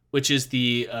 which is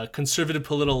the Conservative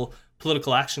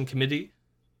Political Action Committee,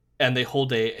 and they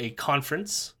hold a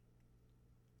conference.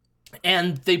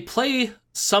 And they play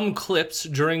some clips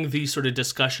during the sort of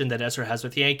discussion that Ezra has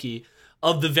with Yankee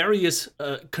of the various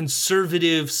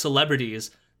conservative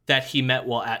celebrities that he met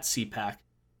while at CPAC,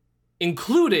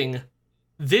 including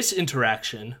this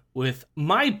interaction with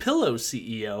MyPillow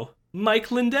CEO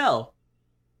Mike Lindell.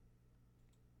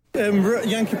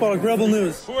 Yankee Pollock, Rebel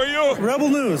News. Who are you? Rebel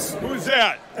News. Who's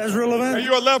that? Ezra Levant. Are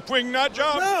you a left-wing nut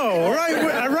job? No,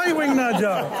 a right-wing nut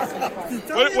job.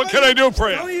 What can I do for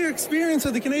you? Tell me your experience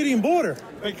at the Canadian border.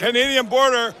 The Canadian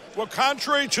border, well,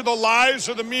 contrary to the lies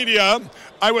of the media,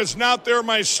 I was not there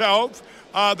myself.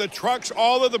 The trucks,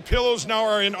 all of the pillows now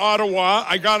are in Ottawa.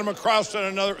 I got them across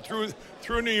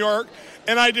through New York,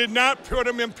 and I did not put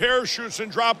them in parachutes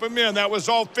and drop them in. That was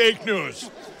all fake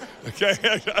news.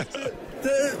 Okay.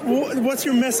 What's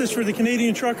your message for the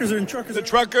Canadian truckers and truckers?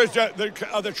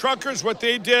 The truckers, what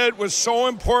they did was so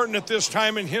important at this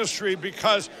time in history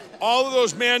because all of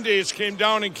those mandates came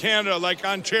down in Canada, like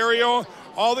Ontario,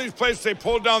 all these places, they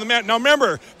pulled down the mandate. Now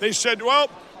remember, they said, well,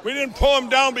 we didn't pull them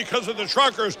down because of the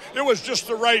truckers. It was just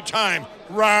the right time.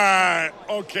 Right.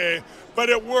 Okay. But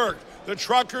it worked. The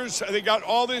truckers, they got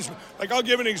all these, like I'll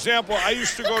give an example. I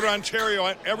used to go to Ontario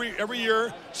every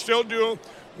year, still do,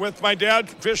 with my dad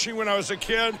fishing when I was a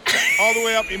kid, all the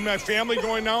way up in my family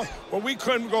going now. Well, we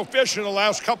couldn't go fishing the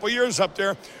last couple of years up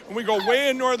there. And we go way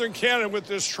in northern Canada with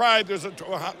this tribe. There's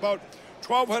about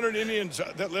 1,200 Indians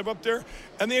that live up there.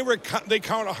 And they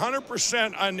count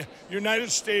 100% on United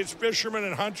States fishermen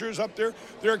and hunters up there.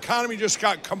 Their economy just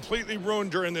got completely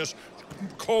ruined during this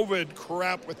COVID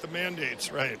crap with the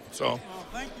mandates, right? So,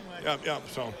 thank you, Mike. Yeah,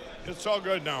 so it's all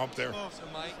good now up there. Awesome,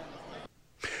 Mike.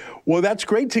 Well, that's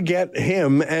great to get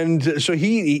him, and so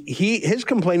his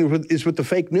complaint is with the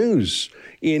fake news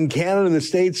in Canada and the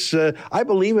States. I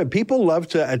believe it. People love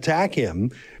to attack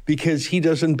him because he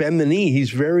doesn't bend the knee.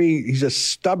 He's a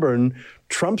stubborn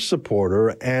Trump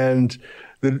supporter, and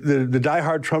the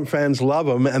diehard Trump fans love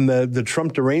him, and the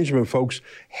Trump derangement folks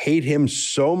hate him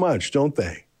so much, don't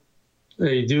they?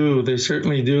 They do. They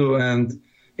certainly do, and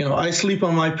I sleep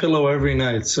on my pillow every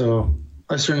night, so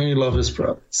I certainly love his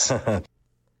products.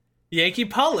 Yankee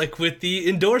Pollock with the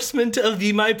endorsement of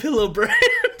the MyPillow brand.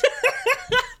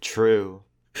 True.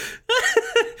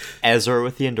 Ezra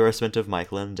with the endorsement of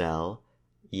Mike Lindell.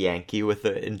 Yankee with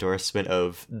the endorsement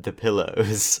of the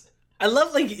pillows. I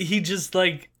love, he just,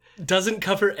 doesn't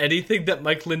cover anything that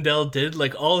Mike Lindell did.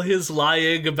 All his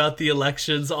lying about the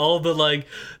elections, all the,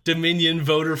 Dominion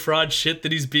voter fraud shit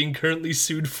that he's being currently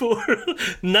sued for.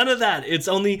 None of that. It's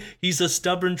only he's a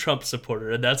stubborn Trump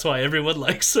supporter, and that's why everyone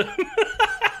likes him.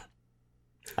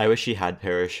 I wish he had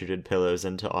parachuted pillows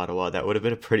into Ottawa. That would have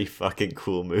been a pretty fucking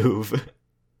cool move.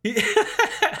 It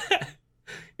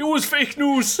was fake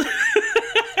news.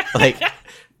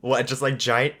 What, just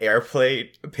giant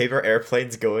paper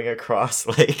airplanes going across,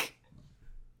 I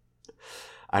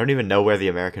don't even know where the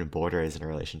American border is in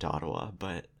relation to Ottawa,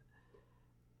 but...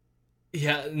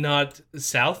 Yeah, not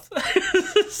south?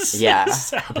 Yeah,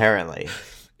 south. Apparently.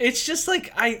 It's just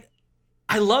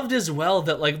I loved as well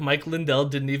that Mike Lindell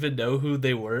didn't even know who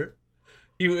they were.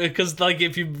 Because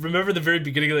if you remember the very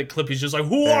beginning of that clip, he's just like,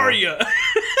 "Who are you?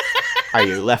 Are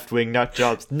you left-wing nut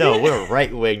jobs? No, we're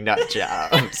right-wing nut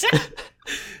jobs."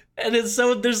 And it's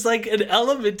so there's an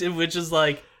element in which is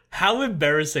how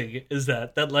embarrassing is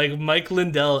that Mike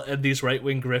Lindell and these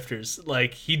right-wing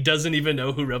grifters, he doesn't even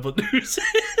know who Rebel News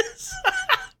is.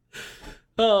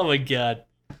 Oh my god.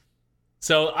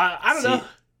 So I don't know.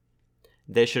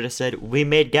 They should have said, "We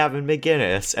made Gavin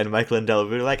McInnes," and Mike Lindell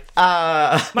would be like,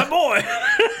 "Ah, my boy,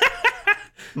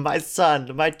 my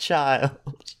son, my child."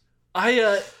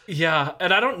 Yeah,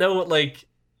 and I don't know what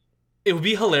it would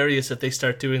be hilarious if they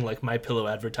start doing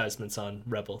MyPillow advertisements on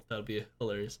Rebel. That would be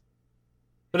hilarious.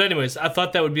 But anyways, I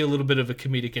thought that would be a little bit of a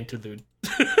comedic interlude,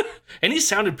 and he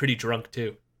sounded pretty drunk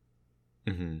too.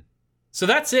 Mm-hmm. So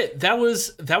that's it. That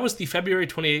was the February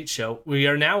 28th show. We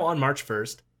are now on March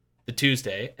 1st. The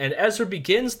Tuesday, and Ezra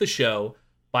begins the show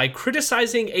by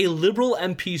criticizing a Liberal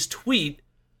MP's tweet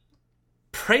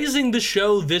praising the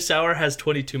show This Hour Has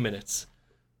 22 Minutes.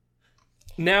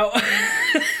 Now,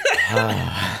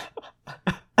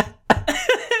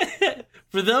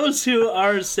 for those who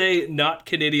are, say, not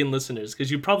Canadian listeners,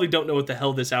 because you probably don't know what the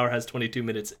hell This Hour Has 22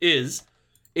 Minutes is,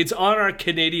 it's on our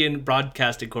Canadian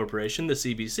Broadcasting Corporation, the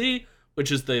CBC,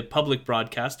 which is the public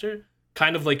broadcaster,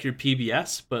 kind of like your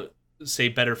PBS, but, say,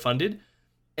 better funded.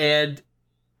 And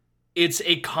it's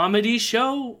a comedy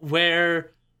show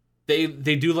where they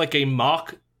do like a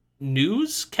mock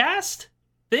newscast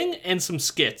thing and some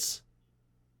skits.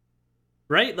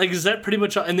 Right? Like, is that pretty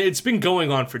much... And it's been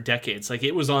going on for decades. Like,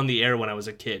 it was on the air when I was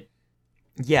a kid.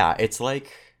 Yeah, it's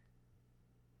like...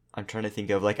 I'm trying to think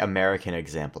of, like, American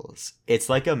examples. It's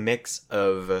like a mix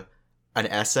of an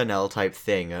SNL type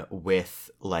thing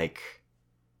with, like...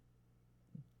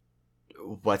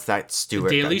 What's that?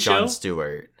 Stewart? Daily Jon Show?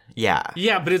 Stewart. Yeah.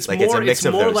 Yeah, but it's like, more it's a mix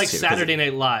of those like two, 'cause Saturday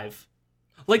Night Live.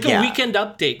 Like a weekend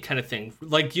update kind of thing.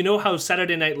 Like, you know how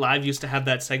Saturday Night Live used to have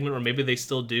that segment, or maybe they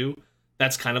still do?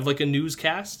 That's kind of like a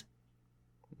newscast.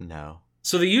 No.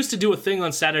 So they used to do a thing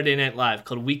on Saturday Night Live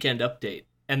called Weekend Update,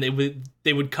 and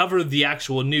they would cover the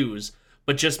actual news,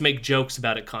 but just make jokes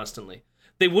about it constantly.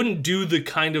 They wouldn't do the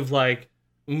kind of like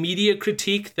media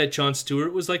critique that Jon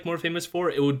Stewart was like more famous for.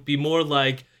 It would be more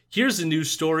like, here's a news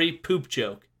story, poop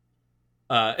joke.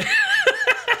 And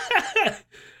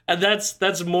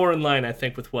that's more in line, I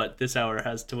think, with what This Hour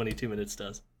Has 22 Minutes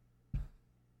does.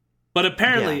 But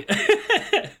apparently,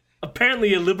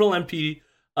 apparently a Liberal MP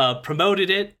promoted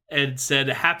it and said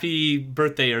happy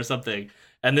birthday or something.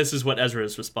 And this is what Ezra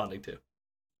is responding to.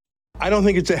 I don't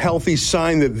think it's a healthy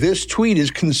sign that this tweet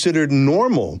is considered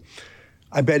normal.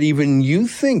 I bet even you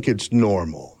think it's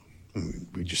normal.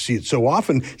 We just see it so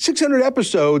often. 600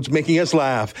 episodes making us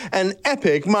laugh. An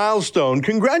epic milestone.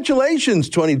 Congratulations,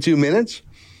 22 Minutes.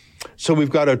 So we've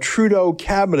got a Trudeau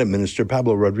cabinet minister,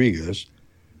 Pablo Rodriguez,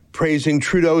 praising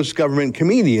Trudeau's government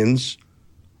comedians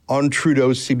on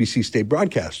Trudeau's CBC state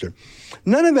broadcaster.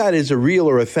 None of that is a real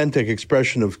or authentic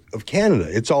expression of Canada.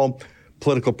 It's all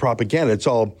political propaganda. It's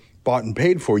all bought and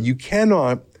paid for. You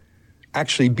cannot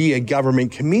actually be a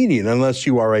government comedian unless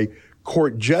you are a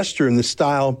court jester in the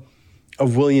style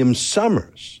of William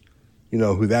Summers. You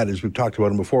know who that is. We've talked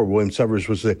about him before. William Summers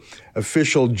was the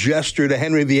official jester to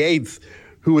Henry VIII,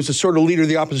 who was a sort of leader of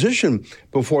the opposition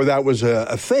before that was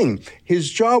a thing.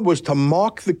 His job was to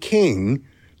mock the king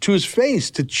to his face,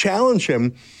 to challenge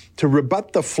him, to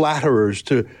rebut the flatterers,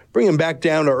 to bring him back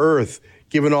down to earth,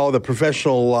 given all the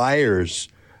professional liars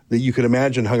that you could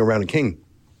imagine hung around a king.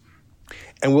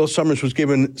 And Will Summers was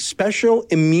given special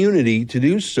immunity to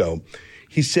do so.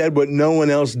 He said what no one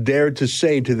else dared to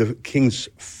say to the king's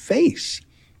face.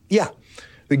 Yeah,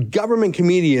 the government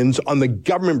comedians on the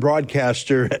government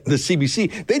broadcaster, the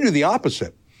CBC, they do the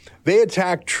opposite. They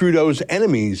attack Trudeau's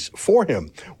enemies for him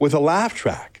with a laugh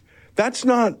track. That's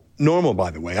not normal,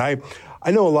 by the way.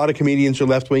 I know a lot of comedians are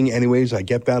left-wing anyways. I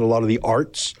get that. A lot of the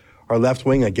arts are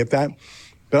left-wing. I get that.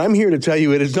 But I'm here to tell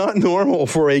you it is not normal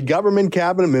for a government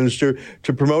cabinet minister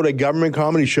to promote a government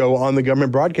comedy show on the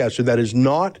government broadcaster. That is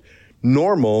not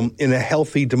normal in a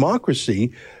healthy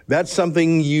democracy. That's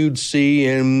something you'd see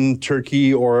in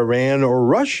Turkey or Iran or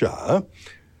Russia,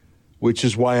 which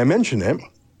is why I mention it.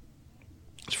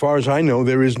 As far as I know,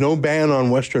 there is no ban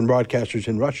on Western broadcasters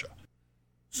in Russia.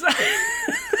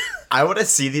 I want to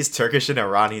see these Turkish and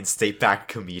Iranian state-backed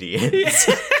comedians.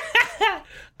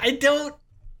 I don't...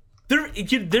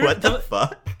 What the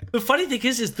fuck? The funny thing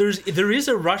is there is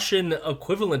a Russian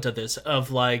equivalent of this,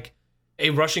 of like a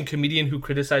Russian comedian who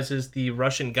criticizes the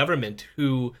Russian government,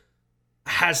 who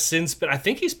has since been, I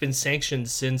think he's been sanctioned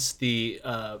since the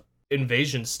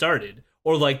invasion started,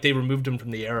 or like they removed him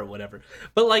from the air or whatever.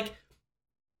 But like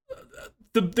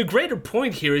the greater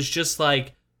point here is just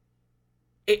like,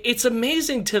 it's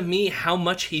amazing to me how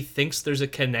much he thinks there's a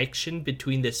connection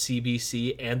between the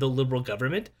CBC and the Liberal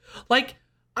government. Like,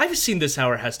 I've seen This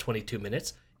Hour Has 22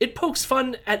 Minutes. It pokes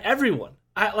fun at everyone.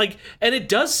 And it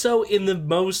does so in the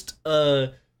most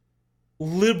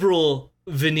liberal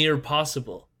veneer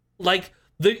possible. Like,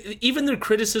 even their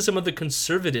criticism of the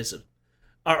conservatism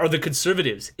or the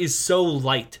conservatives is so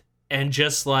light and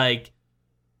just like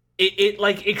it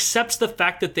like accepts the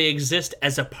fact that they exist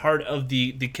as a part of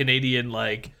the Canadian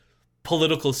like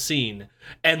political scene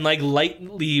and like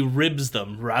lightly ribs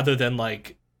them rather than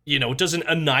like, you know, it doesn't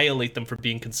annihilate them for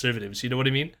being conservatives. You know what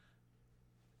I mean?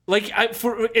 Like,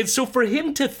 so for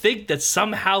him to think that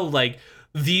somehow like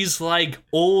these like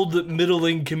old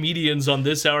middling comedians on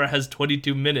This Hour Has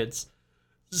 22 Minutes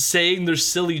saying their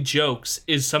silly jokes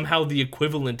is somehow the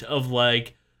equivalent of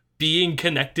like being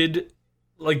connected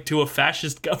like to a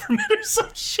fascist government or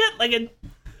some shit. Like,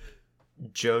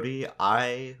 Jody,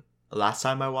 last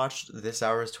time I watched This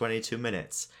Hour's 22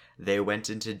 Minutes, they went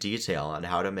into detail on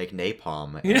how to make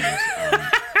napalm and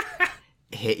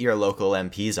hit your local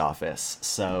MP's office.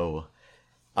 So,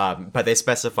 but they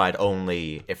specified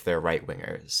only if they're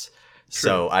right-wingers.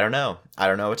 So I don't know. I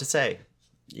don't know what to say.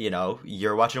 You know,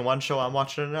 you're watching one show, I'm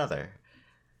watching another.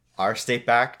 Our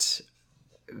state-backed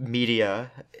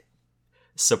media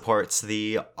supports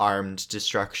the armed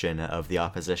destruction of the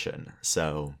opposition.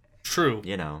 So, true.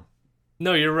 You know.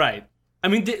 No, you're right. I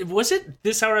mean, was it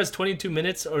This Hour Has 22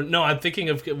 Minutes? Or no, I'm thinking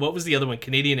of, what was the other one?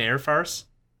 Canadian Air Farce?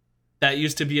 That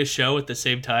used to be a show at the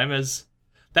same time as...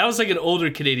 That was like an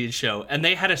older Canadian show. And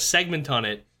they had a segment on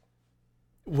it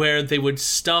where they would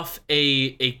stuff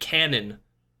a cannon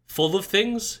full of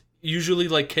things, usually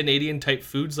like Canadian type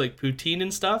foods like poutine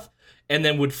and stuff, and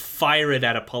then would fire it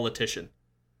at a politician.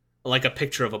 Like a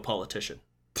picture of a politician.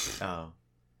 Oh.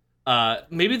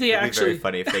 Maybe they It'd actually... be very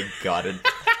funny if they got it.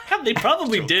 They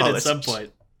probably did at some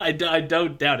point. I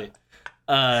don't doubt it.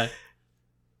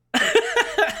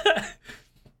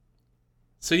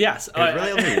 So yes, it would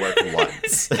really only work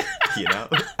once. You know,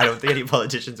 I don't think any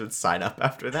politicians would sign up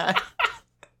after that.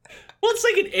 Well, it's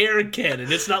like an air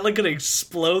cannon. It's not like gonna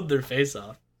explode their face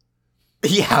off.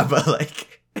 Yeah, but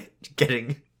like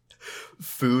getting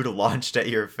food launched at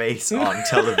your face on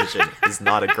television is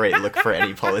not a great look for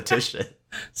any politician.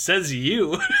 Says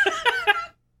you.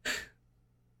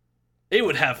 It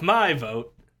would have my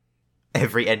vote.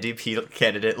 Every NDP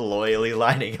candidate loyally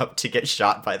lining up to get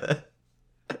shot by the...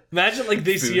 Imagine like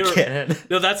they see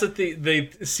no, that's the thing. They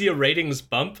see a ratings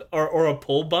bump or a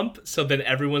poll bump, so then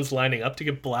everyone's lining up to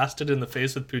get blasted in the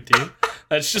face with poutine.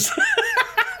 That's just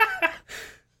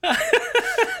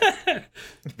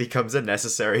it becomes a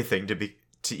necessary thing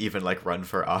to even like run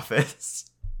for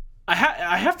office. I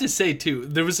have to say too,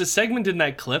 there was a segment in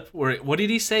that clip where, what did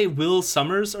he say? Will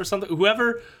Summers or something?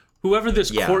 Whoever this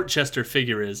court jester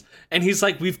figure is. And he's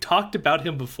like, we've talked about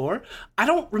him before. I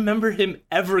don't remember him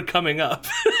ever coming up.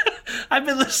 I've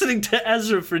been listening to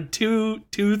Ezra for 3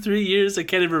 years. I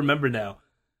can't even remember now.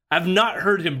 I've not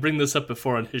heard him bring this up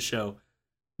before on his show.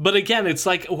 But again, it's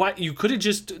like, why you could have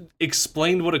just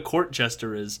explained what a court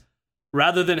jester is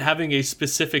rather than having a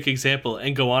specific example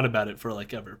and go on about it for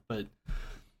like ever. But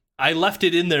I left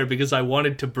it in there because I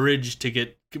wanted to bridge to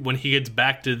get when he gets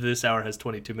back to This Hour Has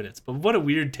 22 Minutes. But what a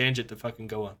weird tangent to fucking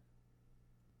go on.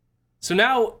 So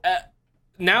now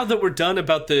that we're done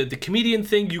about the comedian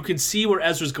thing, you can see where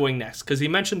Ezra's going next. Because he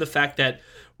mentioned the fact that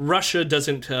Russia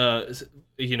doesn't,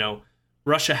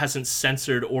 Russia hasn't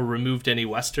censored or removed any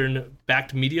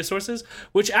Western-backed media sources,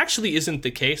 which actually isn't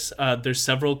the case. There's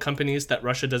several companies that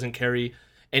Russia doesn't carry.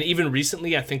 And even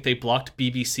recently, I think they blocked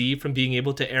BBC from being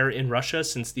able to air in Russia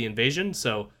since the invasion.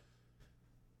 So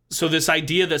this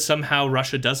idea that somehow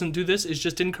Russia doesn't do this is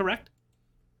just incorrect.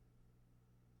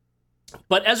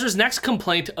 But Ezra's next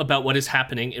complaint about what is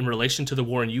happening in relation to the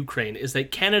war in Ukraine is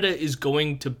that Canada is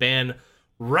going to ban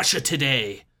Russia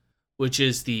Today, which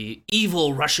is the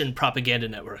evil Russian propaganda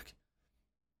network.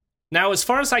 Now, as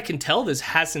far as I can tell, this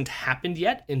hasn't happened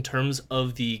yet in terms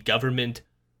of the government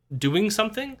doing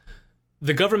something.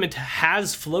 The government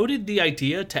has floated the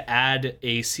idea to add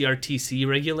a CRTC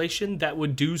regulation that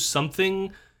would do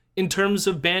something in terms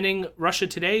of banning Russia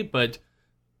Today, but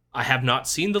I have not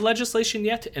seen the legislation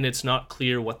yet, and it's not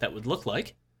clear what that would look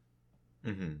like.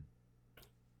 Mm-hmm.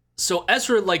 So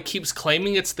Ezra keeps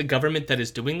claiming it's the government that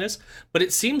is doing this, but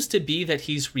it seems to be that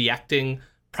he's reacting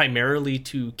primarily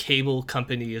to cable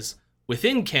companies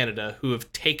within Canada who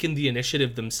have taken the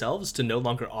initiative themselves to no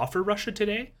longer offer Russia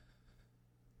Today.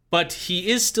 But he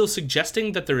is still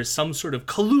suggesting that there is some sort of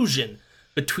collusion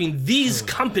between these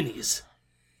companies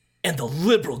and the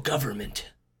Liberal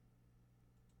government.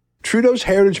 Trudeau's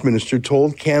heritage minister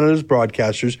told Canada's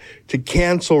broadcasters to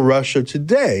cancel Russia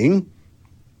Today,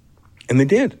 and they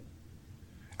did.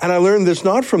 And I learned this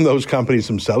not from those companies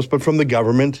themselves, but from the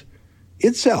government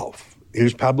itself.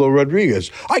 Here's Pablo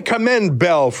Rodriguez. I commend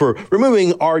Bell for removing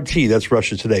RT, that's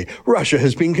Russia Today. Russia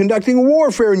has been conducting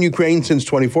warfare in Ukraine since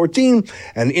 2014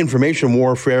 and information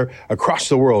warfare across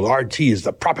the world. RT is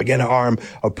the propaganda arm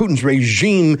of Putin's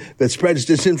regime that spreads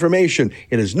disinformation.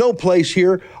 It has no place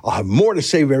here. I'll have more to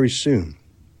say very soon.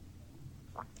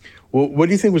 Well, what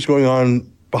do you think was going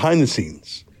on behind the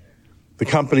scenes? The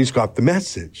companies got the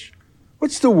message.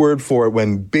 What's the word for it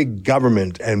when big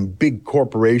government and big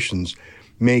corporations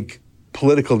make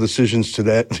political decisions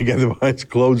together behind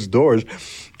closed doors?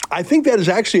 I think that is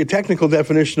actually a technical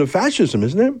definition of fascism,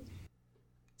 isn't it?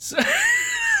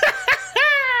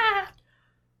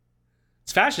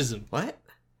 It's fascism. What?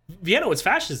 Yeah, no, it's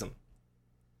fascism.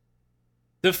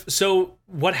 So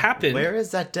what happened? Where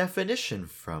is that definition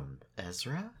from?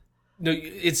 Ezra? No,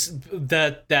 it's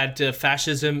that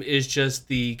fascism is just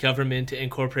the government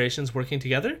and corporations working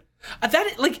together.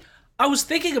 That like I was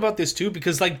thinking about this too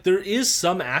because like there is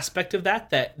some aspect of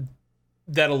that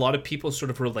a lot of people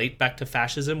sort of relate back to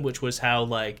fascism, which was how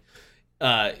like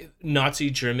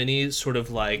Nazi Germany sort of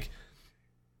like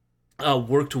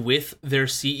worked with their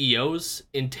CEOs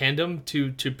in tandem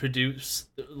to produce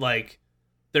like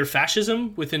their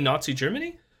fascism within Nazi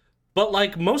Germany. But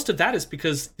like most of that is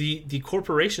because the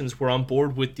corporations were on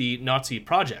board with the Nazi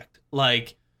project.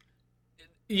 Like,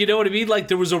 you know what I mean? Like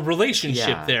there was a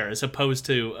relationship there as opposed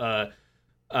to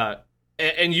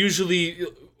and usually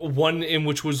one in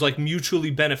which was like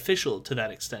mutually beneficial to that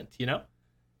extent, you know?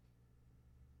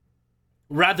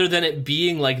 Rather than it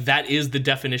being like that is the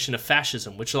definition of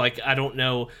fascism, which like I don't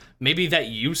know, maybe that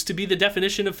used to be the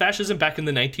definition of fascism back in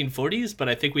the 1940s, but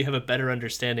I think we have a better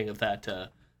understanding of that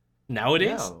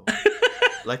nowadays. No.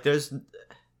 Like that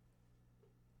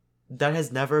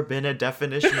has never been a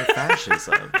definition of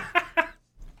fascism.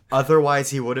 Otherwise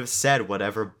he would have said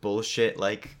whatever bullshit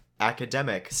like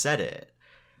academic said it.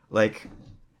 Like,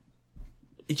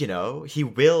 you know, he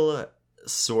will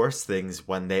source things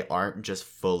when they aren't just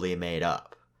fully made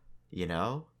up, you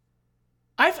know?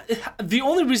 The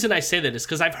only reason I say that is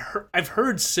because I've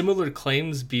heard similar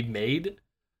claims be made,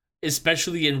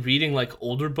 especially in reading like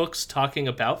older books talking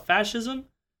about fascism,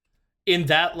 in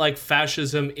that like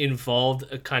fascism involved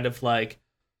a kind of like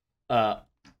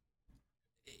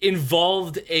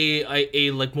involved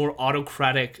a like more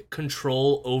autocratic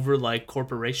control over like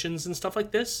corporations and stuff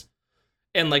like this,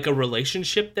 and like a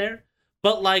relationship there.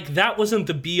 But like that wasn't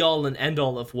the be all and end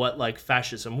all of what like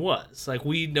fascism was. Like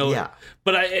we know,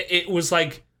 but it was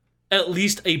like at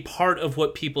least a part of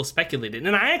what people speculated,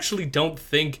 and I actually don't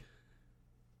think.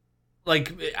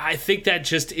 Like, I think that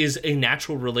just is a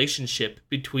natural relationship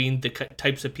between the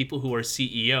types of people who are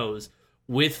CEOs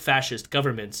with fascist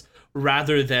governments,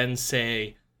 rather than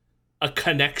say a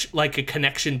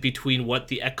connection between what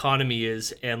the economy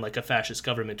is and like a fascist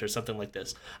government or something like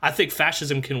this. I think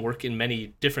fascism can work in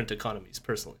many different economies,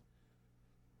 personally.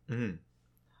 Mm-hmm.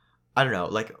 I don't know,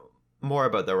 like more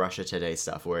about the Russia Today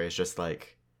stuff, where it's just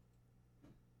like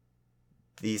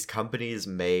these companies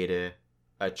made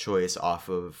a choice off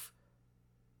of,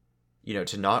 you know,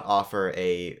 to not offer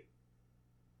a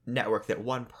network that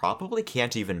one probably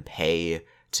can't even pay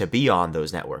to be on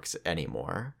those networks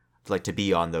anymore, like to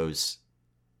be on those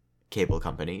cable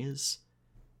companies,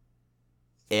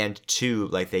 and two,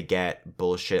 like they get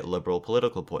bullshit liberal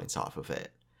political points off of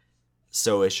it.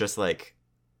 So it's just like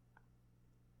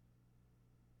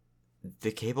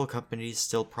the cable companies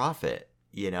still profit,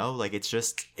 you know? Like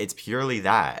it's purely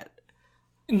that.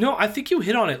 No, I think you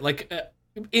hit on it. Like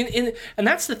and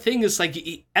that's the thing is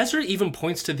like Ezra even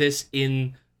points to this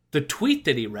in the tweet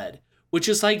that he read, which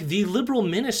is like the liberal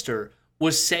minister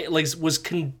was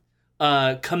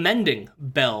commending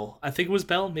Bell. I think it was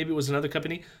Bell, maybe it was another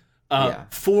company,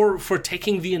 for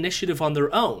taking the initiative on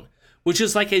their own. Which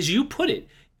is like, as you put it,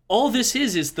 all this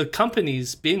is the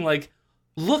companies being like,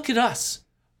 look at us.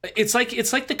 It's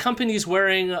like the companies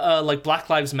wearing like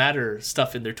Black Lives Matter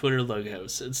stuff in their Twitter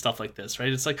logos and stuff like this,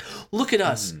 right? It's like, look at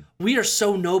us. We are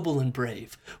so noble and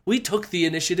brave. We took the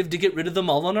initiative to get rid of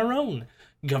them all on our own.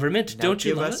 Government, now don't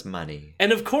you love give us it? Money.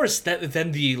 And of course,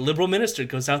 then the liberal minister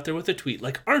goes out there with a tweet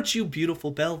like, aren't you beautiful,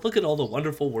 Bell? Look at all the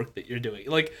wonderful work that you're doing.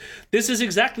 Like, this is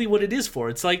exactly what it is for.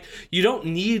 It's like, you don't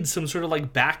need some sort of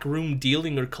like backroom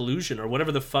dealing or collusion or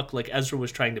whatever the fuck like Ezra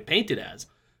was trying to paint it as.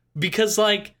 Because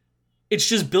like, it's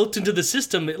just built into the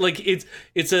system. Like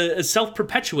it's a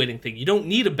self-perpetuating thing. You don't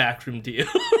need a backroom deal,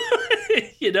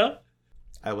 you know?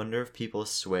 I wonder if people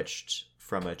switched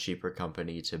from a cheaper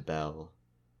company to Bell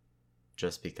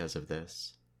just because of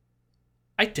this.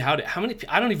 I doubt it.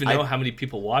 I don't even know how many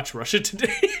people watch Russia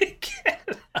Today.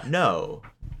 No,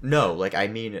 like I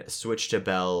mean switch to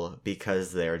Bell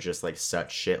because they're just like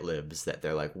such shit libs that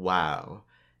they're like, wow,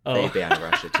 they banned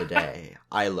Russia Today.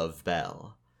 I love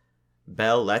Bell.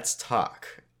 Bell, let's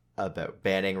talk about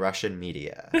banning Russian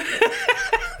media.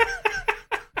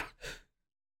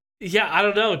 Yeah, I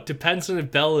don't know. It depends on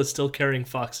if Bell is still carrying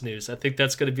Fox News. I think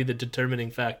that's going to be the determining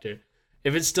factor.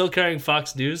 If it's still carrying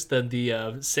Fox News, then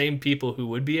the same people who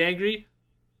would be angry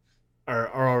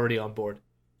are already on board.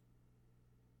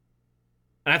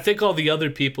 And I think all the other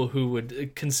people who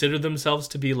would consider themselves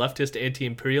to be leftist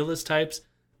anti-imperialist types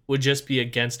would just be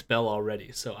against Bell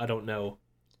already. So I don't know.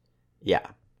 Yeah.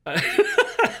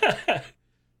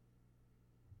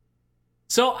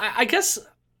 So I guess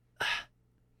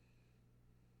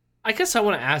I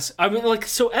want to ask. I mean, like,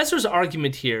 so Ezra's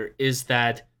argument here is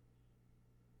that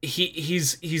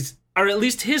he's or at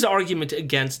least his argument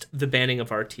against the banning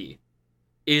of RT,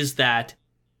 is that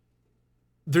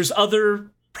there's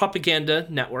other propaganda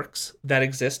networks that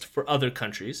exist for other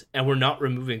countries, and we're not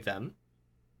removing them.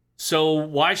 So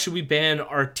why should we ban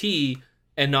RT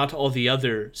and not all the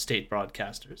other state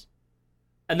broadcasters?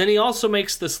 And then he also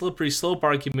makes the slippery slope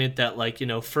argument that, like, you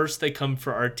know, first they come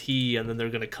for RT and then they're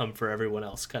going to come for everyone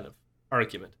else kind of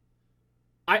argument.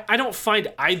 I don't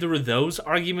find either of those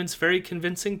arguments very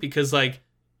convincing, because, like,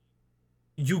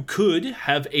 you could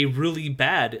have a really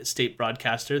bad state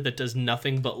broadcaster that does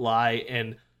nothing but lie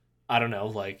and, I don't know,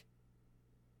 like,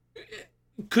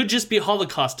 could just be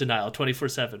Holocaust denial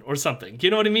 24/7 or something. You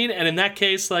know what I mean? And in that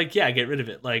case, like, yeah, get rid of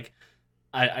it. Like,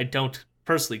 I don't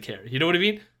personally care. You know what I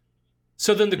mean?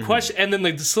 So then the question, and then,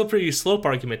 like, the slippery slope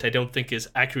argument I don't think is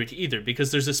accurate either,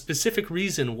 because there's a specific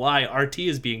reason why RT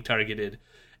is being targeted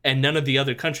and none of the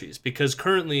other countries, because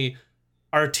currently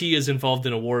RT is involved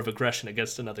in a war of aggression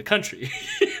against another country,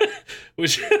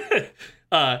 which,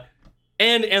 and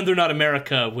they're not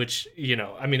America, which, you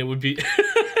know, I mean, it would be,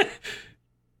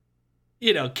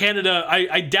 you know, Canada,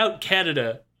 I doubt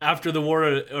Canada, after the war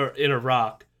in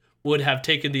Iraq, would have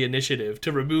taken the initiative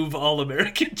to remove all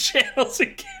American channels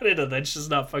in Canada. That's just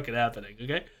not fucking happening,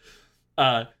 okay?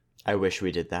 I wish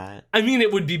we did that. I mean,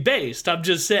 it would be based. I'm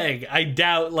just saying, I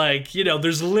doubt, like, you know,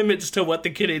 there's limits to what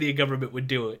the Canadian government would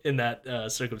do in that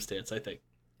circumstance, I think.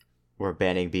 We're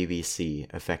banning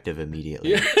BBC effective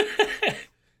immediately.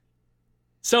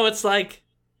 So it's like,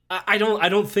 I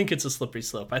don't think it's a slippery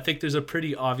slope. I think there's a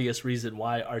pretty obvious reason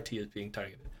why RT is being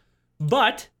targeted.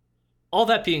 But all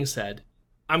that being said,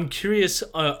 I'm curious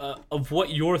of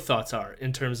what your thoughts are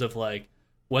in terms of, like,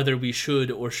 whether we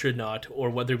should or should not, or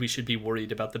whether we should be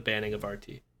worried about the banning of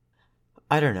RT.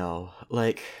 I don't know.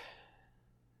 Like,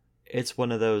 it's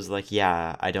one of those, like,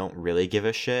 yeah, I don't really give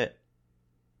a shit.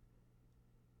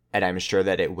 And I'm sure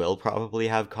that it will probably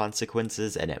have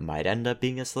consequences, and it might end up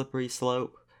being a slippery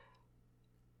slope.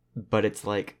 But it's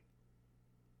like,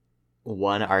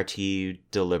 one, RT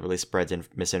deliberately spreads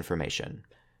misinformation.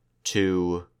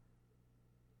 Two,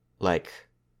 like,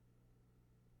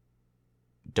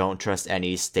 don't trust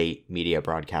any state media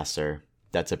broadcaster.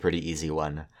 That's a pretty easy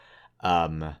one.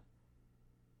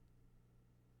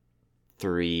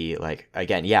 3, like,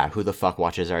 again, yeah, who the fuck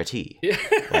watches RT?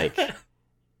 Like,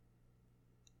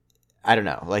 I don't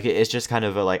know. Like, it's just kind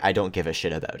of a, like, I don't give a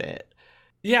shit about it.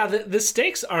 Yeah, the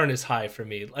stakes aren't as high for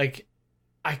me. Like,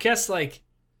 I guess, like,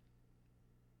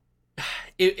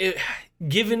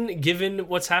 given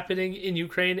what's happening in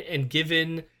Ukraine, and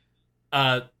given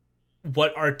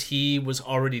what RT was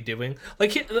already doing,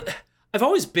 like, I've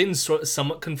always been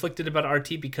somewhat conflicted about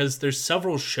RT, because there's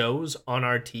several shows on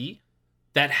RT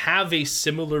that have a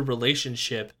similar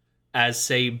relationship as,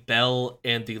 say, Bell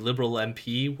and the Liberal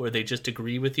MP, where they just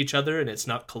agree with each other and it's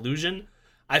not collusion.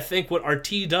 I think what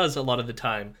RT does a lot of the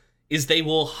time is they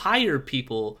will hire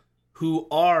people who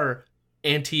are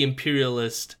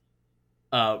anti-imperialist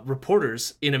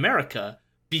reporters in America,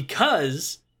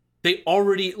 because they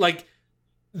already, like,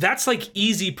 that's like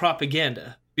easy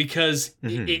propaganda, because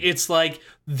it's like,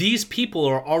 these people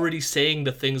are already saying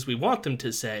the things we want them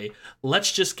to say.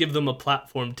 Let's just give them a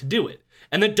platform to do it.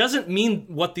 And that doesn't mean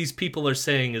what these people are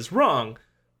saying is wrong.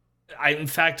 In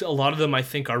fact, a lot of them, I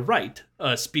think, are right,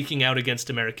 speaking out against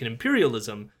American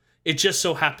imperialism. It just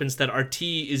so happens that RT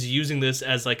is using this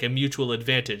as, like, a mutual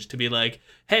advantage, to be like,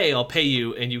 hey, I'll pay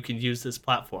you and you can use this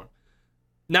platform.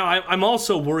 Now, I'm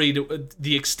also worried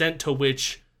the extent to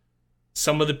which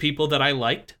some of the people that I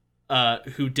liked,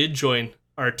 who did join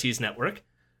RT's network,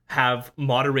 have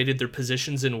moderated their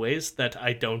positions in ways that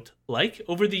I don't like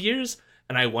over the years.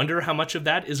 And I wonder how much of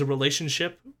that is a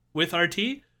relationship with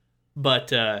RT. But,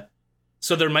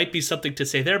 so there might be something to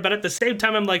say there. But at the same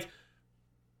time, I'm like,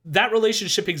 that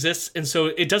relationship exists, and so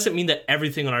it doesn't mean that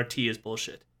everything on RT is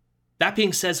bullshit. That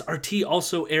being said, RT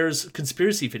also airs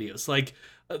conspiracy videos. Like,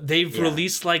 they've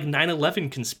released, like,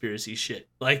 9/11 conspiracy shit.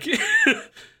 Like,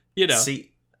 you know.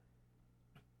 See,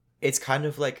 it's kind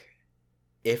of like,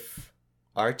 if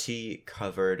RT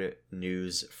covered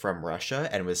news from Russia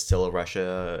and was still a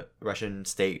Russian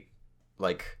state,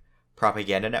 like,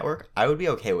 propaganda network, I would be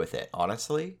okay with it,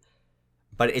 honestly.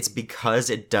 But it's because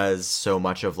it does so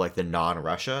much of, like, the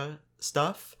non-Russia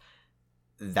stuff,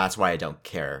 that's why I don't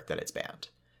care that it's banned.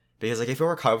 Because, like, if it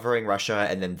were covering Russia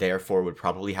and then therefore would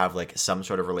probably have, like, some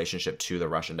sort of relationship to the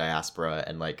Russian diaspora,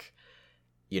 and, like,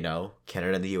 you know,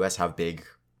 Canada and the US have big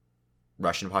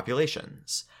Russian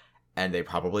populations, and they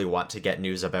probably want to get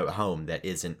news about home that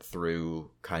isn't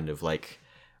through kind of, like,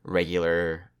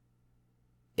 regular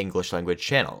English language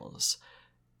channels.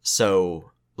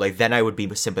 So, like, then I would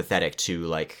be sympathetic to,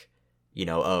 like,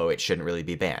 oh, it shouldn't really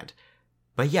be banned.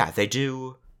 But yeah, they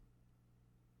do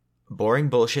boring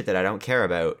bullshit that I don't care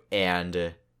about,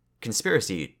 and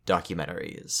conspiracy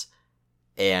documentaries,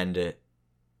 and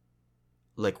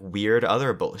like weird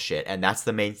other bullshit, and that's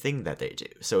the main thing that they do.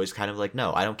 So it's kind of like,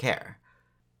 no, I don't care.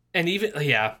 And even,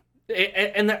 yeah.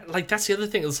 And that, like, that's the other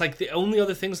thing. It's like the only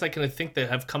other things I can think that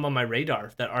have come on my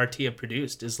radar that RT have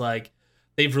produced is like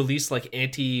they've released like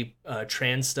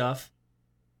anti-trans stuff,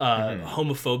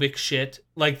 homophobic shit.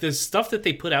 Like the stuff that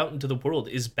they put out into the world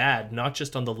is bad, not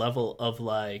just on the level of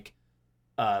like,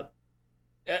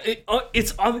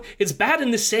 it's bad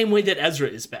in the same way that Ezra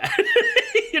is bad.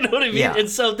 You know what I mean? Yeah. And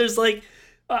so there's like,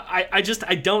 I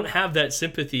don't have that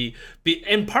sympathy,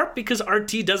 in part because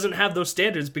RT doesn't have those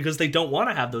standards, because they don't want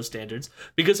to have those standards,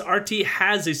 because RT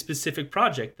has a specific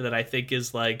project that I think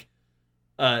is like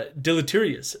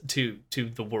deleterious to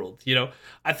the world.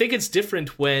 I think it's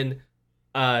different when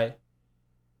I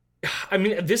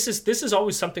mean, this is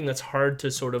always something that's hard to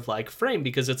sort of like frame,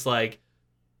 because it's like,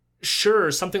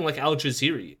 sure, something like Al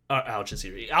Jazeera,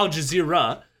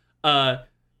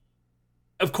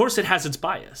 of course it has its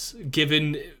bias,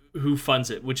 given who funds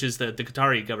it, which is the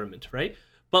Qatari government, right?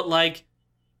 But like,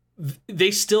 they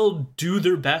still do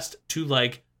their best to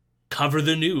like cover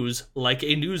the news like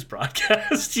a news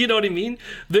broadcast. You know what I mean?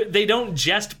 They don't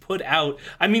just put out,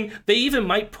 I mean, they even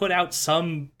might put out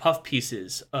some puff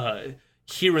pieces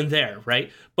here and there,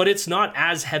 right? But it's not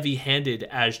as heavy-handed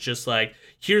as just like,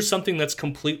 here's something that's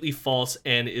completely false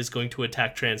and is going to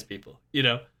attack trans people,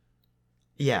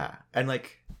 Yeah, and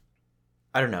like,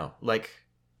 I don't know, like,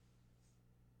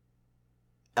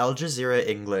 Al Jazeera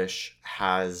English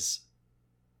has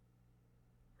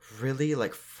really,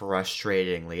 like,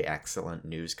 frustratingly excellent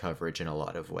news coverage in a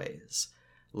lot of ways.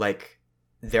 Like,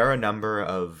 there are a number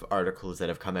of articles that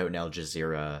have come out in Al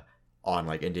Jazeera on,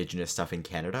 like, Indigenous stuff in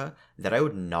Canada that I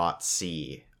would not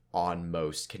see on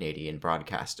most Canadian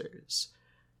broadcasters.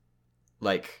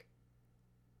 Like,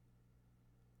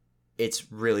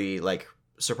 it's really, like,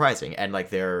 surprising, and like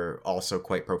they're also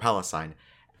quite pro-Palestine,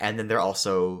 and then they're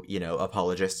also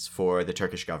apologists for the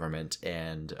Turkish government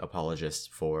and apologists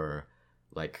for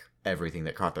like everything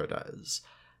that Qatar does.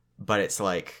 But it's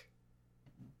like,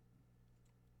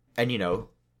 and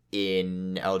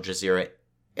in Al Jazeera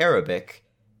Arabic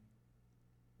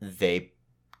they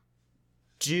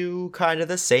do kind of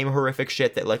the same horrific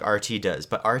shit that like RT does,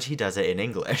 but RT does it in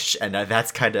English, and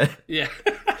that's kind of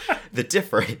the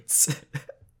difference.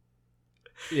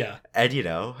 Yeah.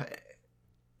 And,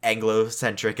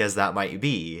 Anglo-centric as that might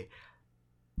be,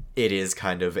 it is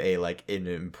kind of an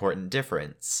important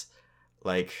difference.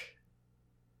 Like,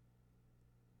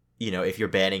 if you're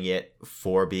banning it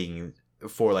for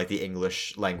like the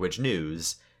English language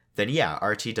news, then yeah,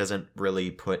 RT doesn't really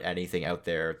put anything out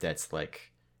there that's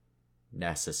like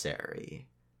necessary.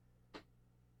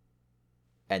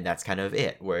 And that's kind of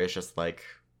it, where it's just like,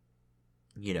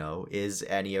 is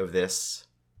any of this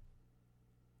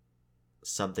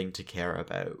something to care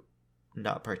about?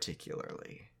 Not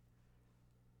particularly.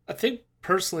 I think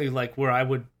personally, like where I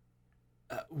would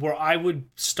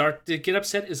start to get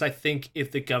upset is, I think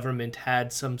if the government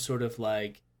had some sort of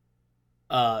like,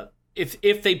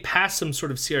 if they passed some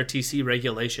sort of CRTC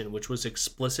regulation which was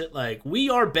explicit, like, we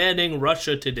are banning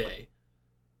Russia today,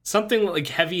 something like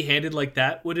heavy-handed like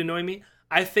that would annoy me.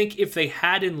 I think if they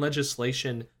had in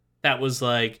legislation that was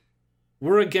like,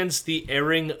 we're against the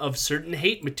airing of certain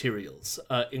hate materials,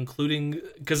 including,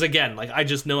 because again, like, I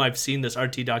just know I've seen this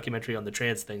RT documentary on the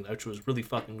trans thing, which was really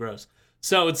fucking gross.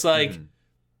 So it's like,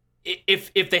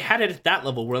 if they had it at that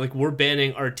level, where like we're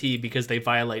banning RT because they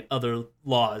violate other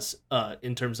laws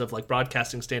in terms of like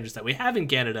broadcasting standards that we have in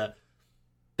Canada,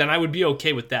 then I would be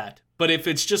okay with that. But if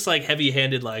it's just like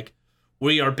heavy-handed, like,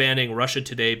 we are banning Russia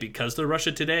Today because they're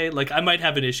Russia Today, like, I might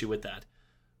have an issue with that.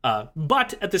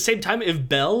 But at the same time, if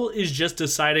Bell is just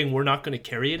deciding we're not going to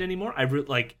carry it anymore,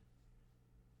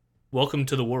 welcome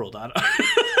to the world.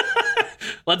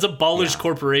 Let's abolish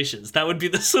corporations. That would be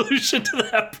the solution to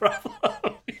that problem.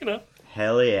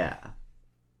 Hell yeah.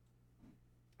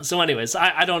 So anyways,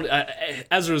 I don't,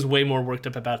 Ezra's way more worked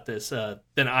up about this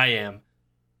than I am.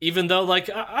 Even though, like,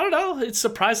 I don't know, it's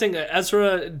surprising.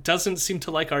 Ezra doesn't seem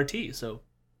to like RT, so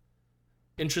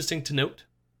interesting to note.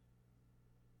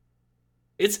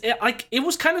 It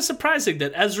was kind of surprising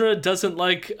that Ezra doesn't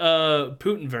like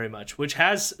Putin very much, which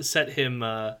has set him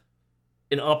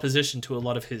in opposition to a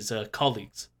lot of his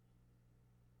colleagues.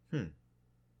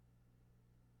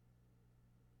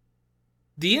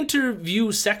 The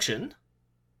interview section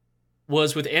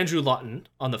was with Andrew Lawton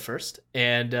on the first,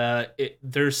 and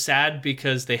they're sad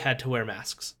because they had to wear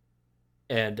masks,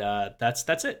 and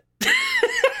that's it.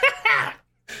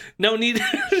 No need,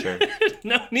 Sure.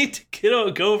 no need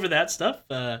to go over that stuff.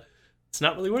 It's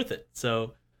not really worth it.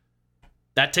 So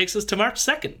that takes us to March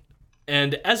 2nd.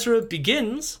 And Ezra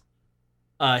begins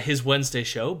his Wednesday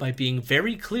show by being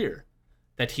very clear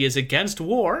that he is against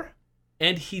war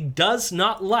and he does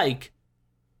not like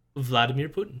Vladimir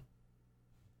Putin.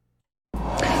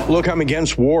 Look, I'm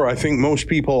against war. I think most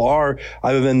people are,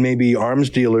 other than maybe arms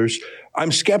dealers.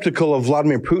 I'm skeptical of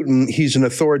Vladimir Putin. He's an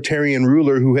authoritarian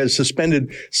ruler who has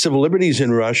suspended civil liberties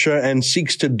in Russia and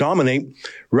seeks to dominate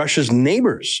Russia's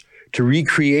neighbors to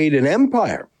recreate an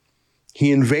empire.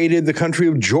 He invaded the country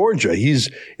of Georgia. He's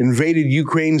invaded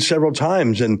Ukraine several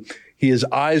times, and he has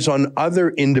eyes on other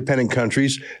independent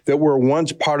countries that were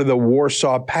once part of the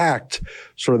Warsaw Pact,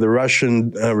 sort of the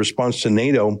Russian response to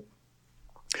NATO.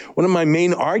 One of my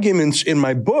main arguments in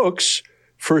my books,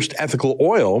 First Ethical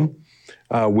Oil,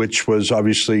 which was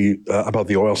obviously about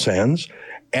the oil sands,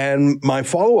 and my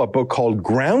follow-up book called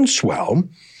Groundswell,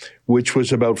 which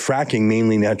was about fracking,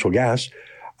 mainly natural gas.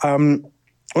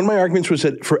 One of my arguments was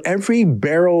that for every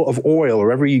barrel of oil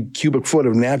or every cubic foot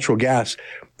of natural gas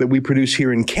that we produce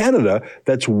here in Canada,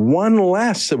 that's one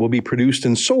less that will be produced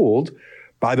and sold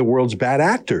by the world's bad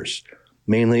actors,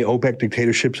 mainly OPEC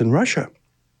dictatorships in Russia.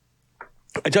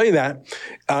 I tell you that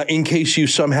in case you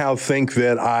somehow think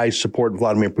that I support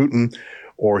Vladimir Putin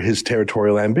or his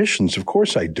territorial ambitions. Of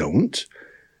course I don't.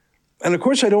 And of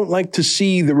course I don't like to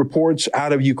see the reports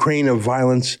out of Ukraine of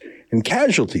violence and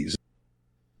casualties.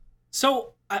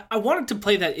 So I wanted to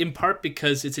play that in part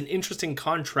because it's an interesting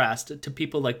contrast to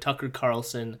people like Tucker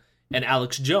Carlson and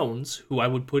Alex Jones, who I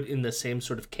would put in the same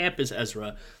sort of camp as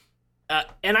Ezra.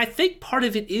 And I think part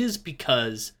of it is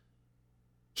because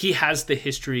he has the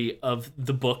history of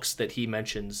the books that he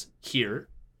mentions here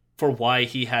for why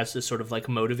he has this sort of like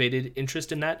motivated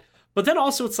interest in that. But then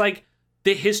also it's like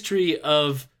the history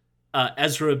of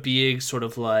Ezra being sort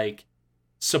of like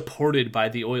supported by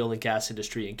the oil and gas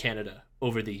industry in Canada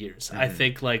over the years. Mm-hmm. I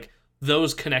think like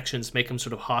those connections make him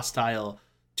sort of hostile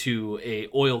to a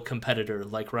oil competitor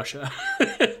like Russia.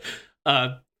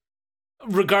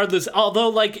 Regardless, although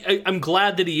like I'm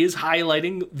glad that he is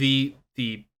highlighting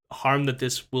the harm that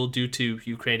this will do to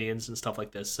Ukrainians and stuff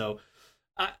like this. So,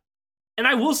 and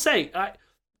I will say,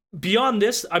 beyond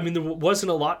this, I mean, there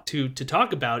wasn't a lot to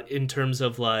talk about in terms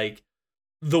of like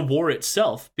the war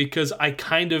itself, because I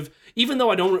kind of, even though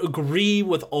I don't agree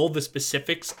with all the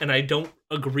specifics and I don't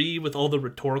agree with all the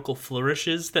rhetorical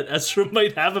flourishes that Ezra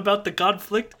might have about the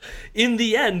conflict, in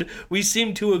the end, we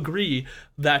seem to agree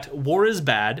that war is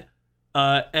bad,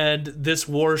 and this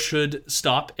war should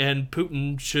stop and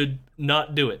Putin should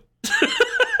not do it.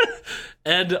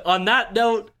 And on that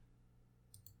note,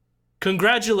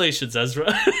 congratulations,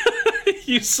 Ezra.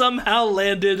 You somehow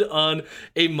landed on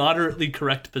a moderately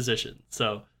correct position.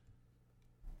 So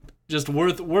just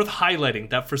worth highlighting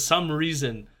that for some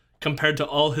reason, compared to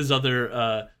all his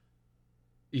other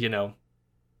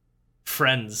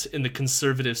friends in the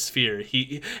conservative sphere,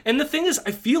 and the thing is,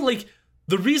 I feel like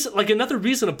the reason, like another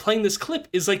reason of playing this clip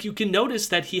is like you can notice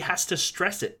that he has to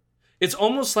stress it. It's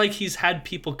almost like he's had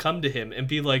people come to him and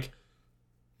be like,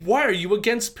 why are you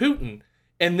against Putin?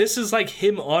 And this is like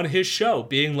him on his show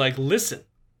being like, listen,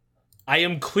 I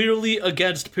am clearly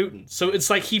against Putin. So it's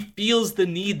like he feels the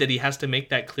need that he has to make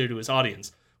that clear to his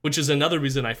audience, which is another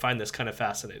reason I find this kind of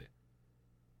fascinating.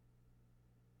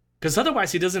 Because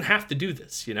otherwise he doesn't have to do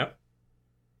this, you know?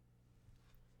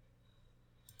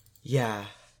 Yeah.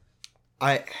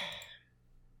 I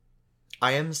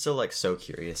am still like so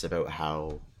curious about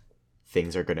how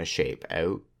things are going to shape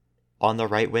out on the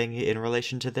right wing in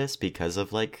relation to this, because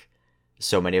of like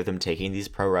so many of them taking these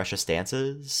pro-Russia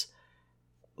stances.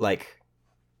 Like,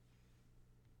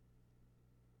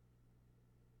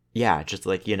 yeah, just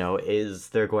like, you know, is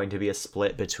there going to be a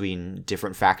split between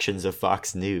different factions of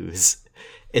Fox News?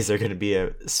 Is there going to be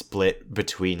a split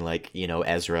between like, you know,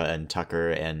 Ezra and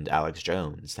Tucker and Alex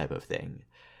Jones type of thing?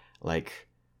 Like,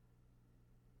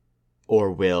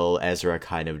 or will Ezra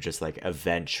kind of just like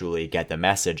eventually get the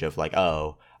message of like,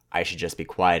 oh, I should just be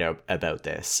quiet about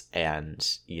this, and,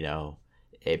 you know,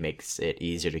 it makes it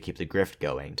easier to keep the grift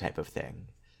going type of thing.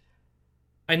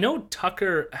 I know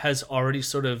Tucker has already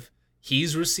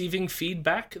he's receiving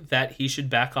feedback that he should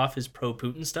back off his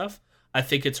pro-Putin stuff. I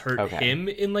think it's hurt him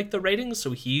in like the ratings,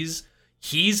 so he's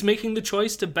making the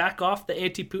choice to back off the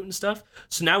anti-Putin stuff.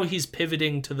 So now he's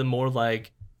pivoting to the more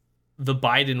like the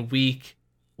Biden week.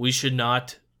 We should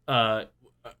not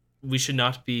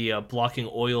be blocking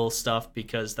oil stuff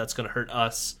because that's going to hurt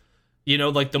us. You know,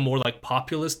 like the more like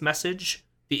populist message,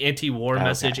 the anti-war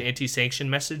message,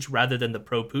 anti-sanction message, rather than the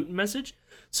pro-Putin message.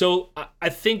 So I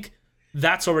think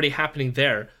that's already happening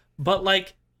there. But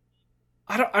like,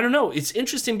 I don't know. It's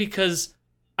interesting because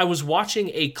I was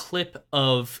watching a clip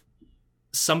of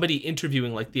somebody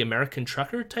interviewing like the American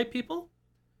trucker type people,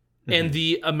 and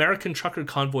the American trucker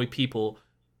convoy people,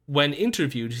 when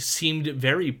interviewed, seemed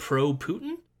very pro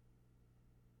Putin.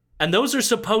 And those are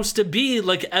supposed to be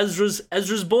like Ezra's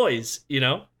boys, you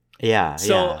know? Yeah.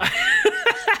 So yeah.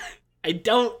 I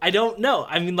don't know.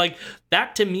 I mean, like,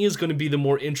 that to me is going to be the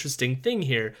more interesting thing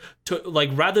here, to like,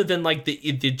 rather than like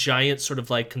the giant sort of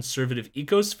like conservative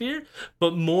ecosphere,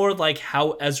 but more like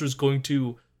how Ezra's going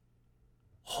to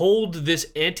hold this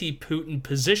anti-Putin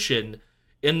position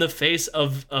in the face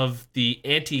of the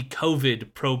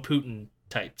anti-COVID pro-Putin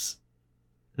types.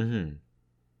 Mm-hmm.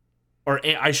 Or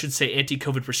I should say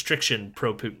anti-COVID restriction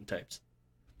pro-Putin types.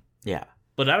 Yeah.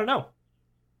 But I don't know.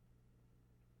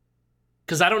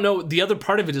 Because I don't know, the other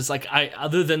part of it is like,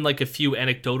 other than like a few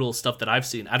anecdotal stuff that I've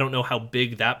seen, I don't know how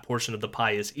big that portion of the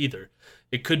pie is either.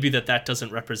 It could be that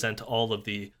doesn't represent all of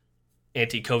the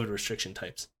anti-COVID restriction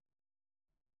types.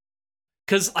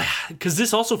 Because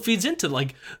this also feeds into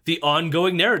like the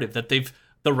ongoing narrative that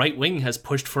the right wing has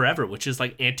pushed forever, which is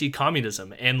like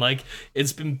anti-communism, and like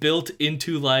it's been built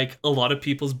into like a lot of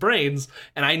people's brains.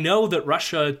 And I know that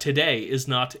Russia today is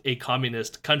not a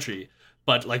communist country,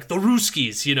 but like the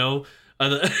Ruskies, you know.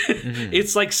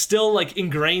 It's like still like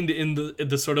ingrained in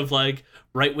the sort of like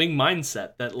right wing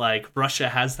mindset that like Russia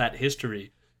has that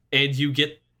history, and you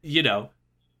get, you know,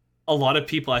 a lot of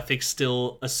people I think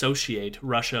still associate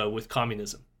Russia with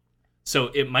communism. So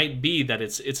it might be that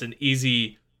it's an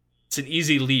easy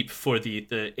leap for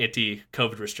the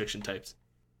anti-COVID restriction types.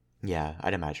 Yeah,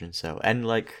 I'd imagine so. And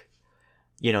like,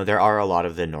 you know, there are a lot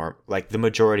of the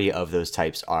majority of those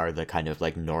types are the kind of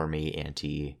like normie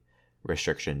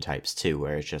anti-restriction types too,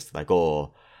 where it's just like,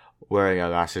 oh, wearing a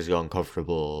mask is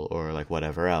uncomfortable, or like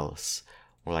whatever else,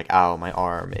 or like, ow, my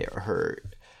arm, it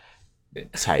hurt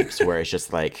types, where it's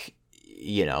just like,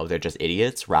 you know, they're just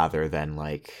idiots rather than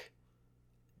like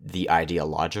the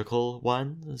ideological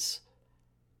ones.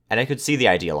 And I could see the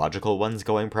ideological ones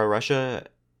going pro-Russia,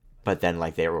 but then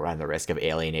like they run the risk of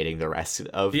alienating the rest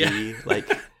of the like.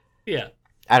 Yeah.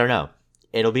 I don't know.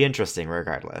 It'll be interesting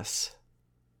regardless.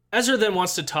 Ezra then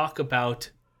wants to talk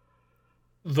about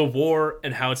the war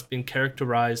and how it's been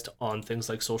characterized on things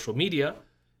like social media.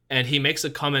 And he makes a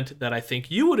comment that I think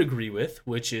you would agree with,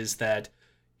 which is that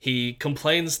he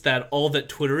complains that all that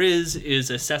Twitter is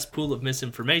a cesspool of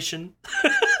misinformation.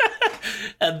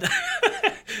 And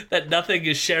that nothing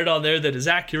is shared on there that is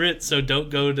accurate, so don't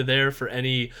go to there for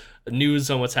any news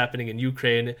on what's happening in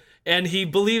Ukraine. And he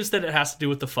believes that it has to do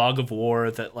with the fog of war,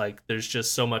 that like there's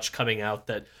just so much coming out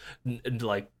that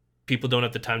like people don't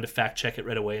have the time to fact check it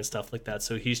right away and stuff like that.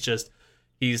 So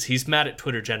he's mad at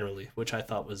Twitter generally, which I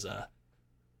thought was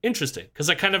interesting, because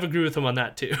I kind of agree with him on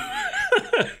that too.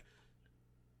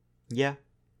 Yeah.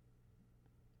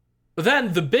 But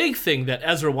then the big thing that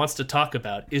Ezra wants to talk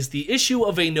about is the issue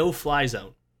of a no-fly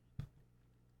zone.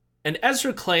 And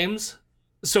Ezra claims,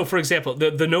 so for example,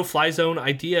 the no-fly zone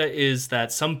idea is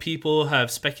that some people have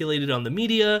speculated on the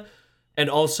media, and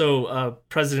also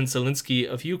President Zelensky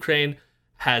of Ukraine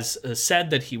has said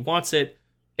that he wants it,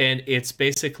 and it's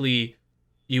basically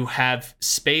you have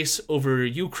space over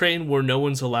Ukraine where no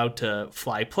one's allowed to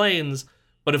fly planes,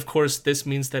 but of course this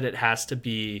means that it has to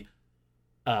be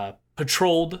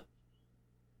patrolled.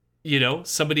 You know,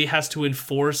 somebody has to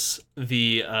enforce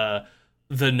the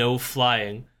no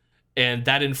flying, and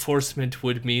that enforcement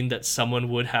would mean that someone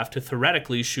would have to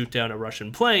theoretically shoot down a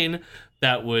Russian plane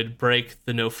that would break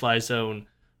the no-fly zone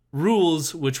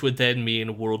rules, which would then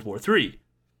mean World War III.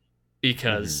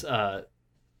 Because,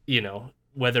 you know,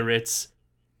 whether it's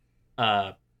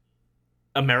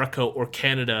America or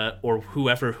Canada or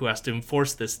whoever who has to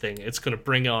enforce this thing, it's going to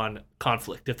bring on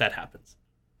conflict if that happens.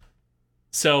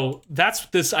 So that's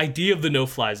this idea of the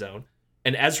no-fly zone,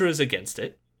 and Ezra is against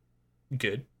it.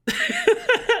 Good.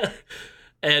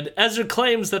 And Ezra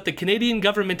claims that the Canadian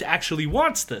government actually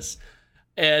wants this.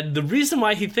 And the reason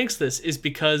why he thinks this is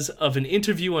because of an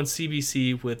interview on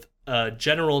CBC with a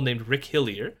general named Rick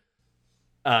Hillier.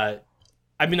 I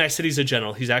said he's a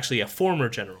general. He's actually a former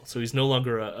general, so he's no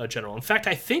longer a general. In fact,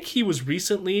 I think he was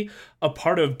recently a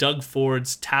part of Doug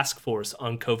Ford's task force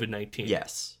on COVID-19.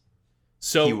 Yes.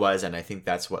 So he was, and I think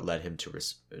that's what led him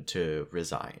to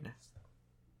resign.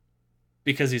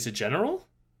 Because he's a general?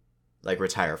 Like,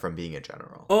 retire from being a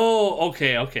general. Oh,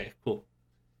 okay, cool.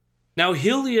 Now,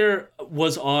 Hillier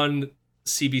was on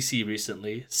CBC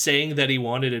recently saying that he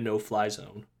wanted a no-fly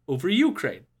zone over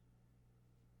Ukraine.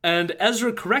 And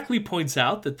Ezra correctly points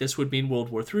out that this would mean World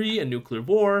War III and nuclear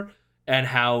war, and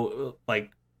how, like,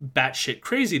 batshit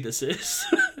crazy this is.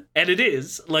 And it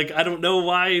is. Like, I don't know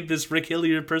why this Rick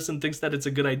Hillier person thinks that it's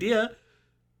a good idea,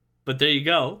 but there you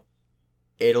go.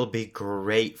 It'll be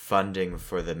great funding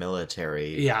for the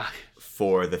military. Yeah.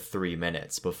 For the 3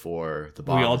 minutes before the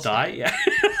bomb. We all die? Yeah.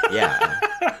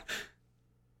 Yeah.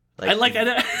 Like,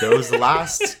 those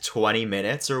last 20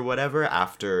 minutes or whatever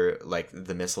after, like,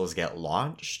 the missiles get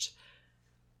launched,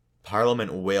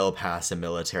 Parliament will pass a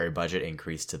military budget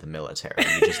increase to the military.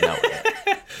 You just know it.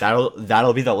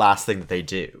 That'll be the last thing that they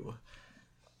do.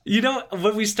 You know,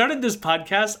 when we started this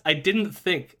podcast, I didn't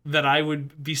think that I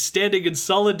would be standing in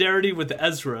solidarity with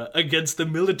Ezra against the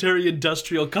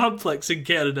military-industrial complex in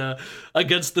Canada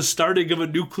against the starting of a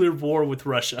nuclear war with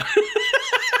Russia.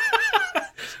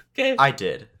 Okay. I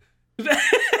did.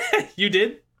 You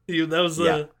did? That was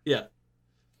yeah.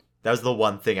 That was the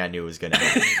one thing I knew was going to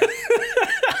happen.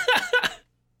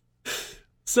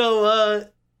 So,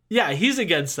 yeah, he's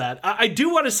against that. I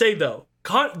do want to say, though,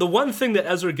 the one thing that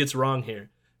Ezra gets wrong here,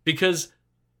 because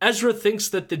Ezra thinks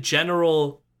that the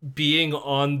general being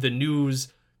on the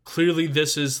news, clearly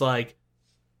this is like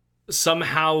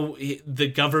somehow the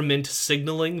government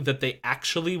signaling that they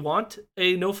actually want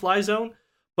a no-fly zone.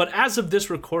 But as of this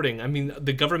recording, I mean,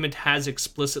 the government has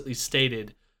explicitly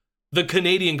stated, the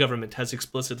Canadian government has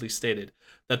explicitly stated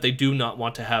that they do not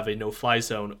want to have a no-fly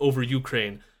zone over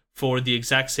Ukraine for the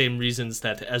exact same reasons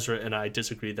that Ezra and I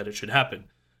disagree that it should happen,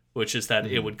 which is that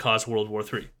it would cause World War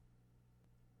III.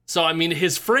 So, I mean,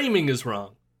 his framing is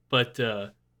wrong, but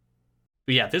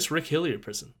yeah, this Rick Hillier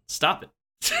person, stop it.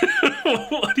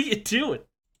 What are you doing?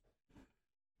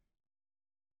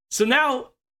 So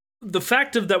now, the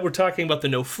fact of that we're talking about the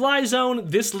no-fly zone,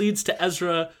 this leads to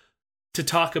Ezra to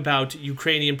talk about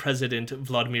Ukrainian President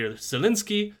Vladimir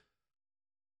Zelensky.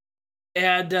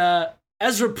 And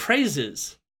Ezra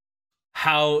praises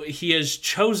how he has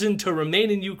chosen to remain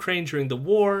in Ukraine during the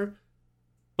war,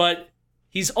 but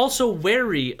he's also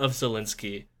wary of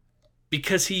Zelensky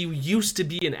because he used to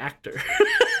be an actor.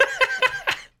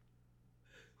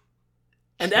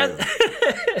 And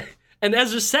and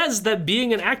Ezra says that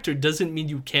being an actor doesn't mean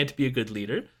you can't be a good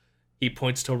leader. He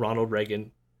points to Ronald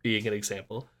Reagan being an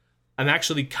example. I'm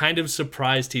actually kind of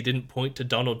surprised he didn't point to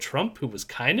Donald Trump, who was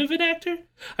kind of an actor.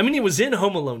 I mean, he was in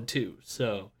Home Alone too,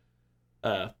 so...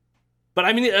 but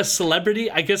I mean, a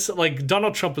celebrity, I guess, like,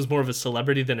 Donald Trump was more of a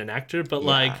celebrity than an actor, but,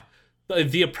 like,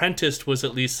 The Apprentice was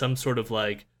at least some sort of,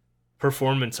 like,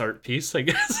 performance art piece, I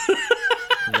guess.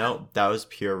 No, that was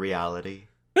pure reality.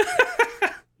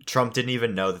 Trump didn't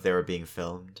even know that they were being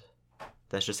filmed.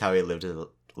 That's just how he lived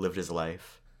his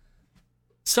life.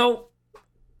 So,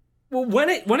 well, when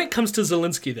it comes to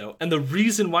Zelensky, though, and the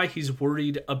reason why he's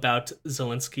worried about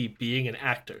Zelensky being an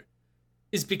actor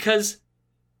is because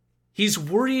he's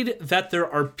worried that there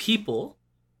are people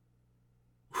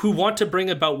who want to bring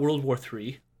about World War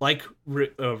III, like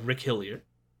Rick Hillier,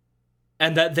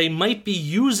 and that they might be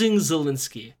using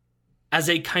Zelensky as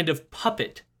a kind of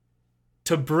puppet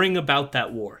to bring about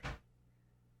that war.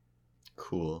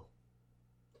 Cool.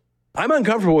 I'm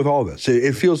uncomfortable with all this.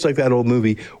 It feels like that old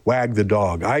movie, Wag the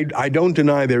Dog. I don't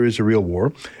deny there is a real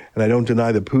war, and I don't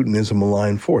deny that Putin is a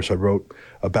malign force. I wrote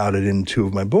about it in 2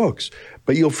 of my books.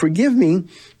 But you'll forgive me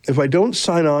if I don't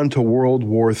sign on to World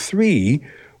War III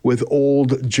with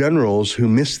old generals who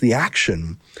missed the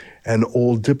action and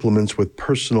old diplomats with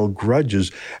personal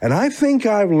grudges. And I think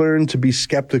I've learned to be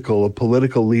skeptical of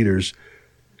political leaders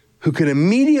who can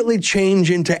immediately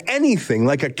change into anything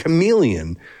like a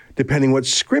chameleon, depending what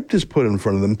script is put in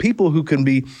front of them. People who can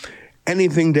be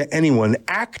anything to anyone.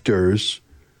 Actors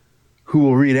who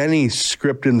will read any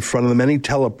script in front of them, any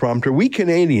teleprompter. We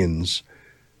Canadians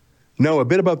know a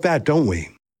bit about that, don't we?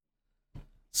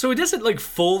 So he doesn't, like,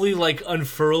 fully, like,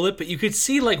 unfurl it, but you could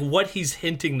see, like, what he's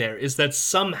hinting there is that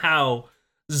somehow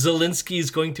Zelensky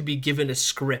is going to be given a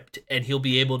script and he'll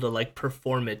be able to, like,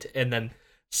 perform it, and then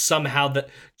somehow, that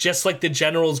just like the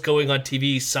generals going on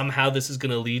TV, somehow this is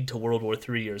going to lead to World War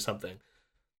III or something.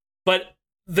 But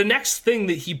the next thing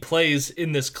that he plays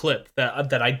in this clip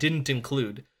that I didn't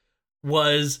include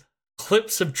was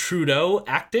clips of Trudeau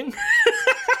acting.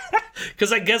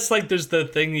 Because I guess, like, there's the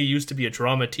thing, he used to be a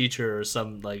drama teacher or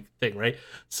some, like, thing, right?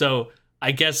 So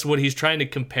I guess what he's trying to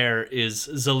compare is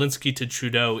Zelensky to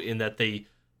Trudeau in that they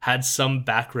had some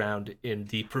background in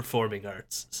the performing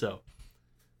arts. So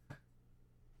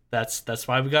that's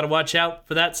why we got to watch out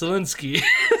for that Zelensky.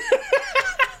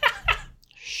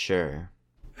 Sure.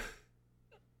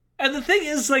 And the thing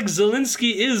is, like,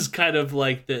 Zelensky is kind of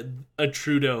like a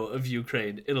Trudeau of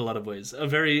Ukraine in a lot of ways. A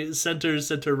very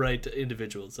center-right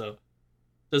individual. So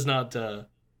does not...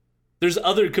 there's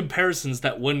other comparisons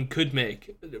that one could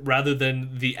make rather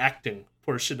than the acting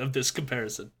portion of this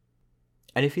comparison.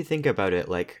 And if you think about it,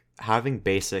 like, having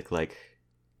basic, like,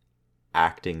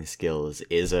 acting skills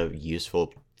is a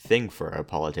useful thing for a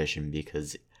politician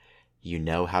because you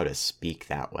know how to speak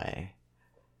that way.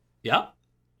 Yeah.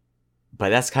 But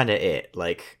that's kind of it.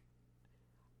 Like,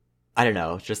 I don't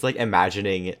know, just like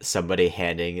imagining somebody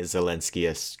handing Zelensky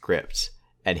a script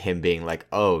and him being like,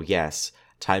 oh, yes,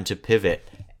 time to pivot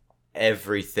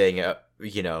everything.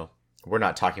 We're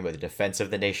not talking about the defense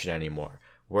of the nation anymore.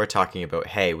 We're talking about,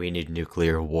 hey, we need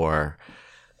nuclear war.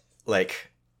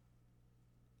 Like,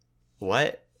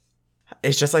 what?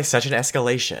 It's just like such an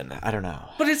escalation. I don't know.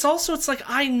 But it's like,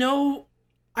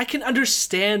 I can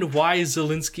understand why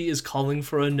Zelensky is calling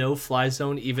for a no-fly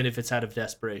zone, even if it's out of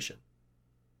desperation.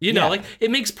 Like,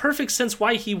 it makes perfect sense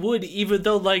why he would, even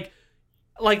though, like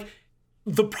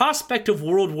the prospect of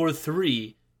World War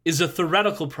III is a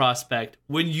theoretical prospect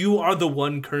when you are the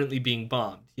one currently being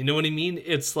bombed. You know what I mean?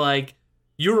 It's like,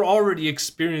 you're already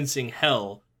experiencing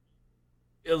hell.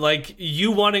 Like,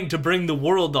 you wanting to bring the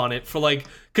world on it for, like...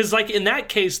 Because, like, in that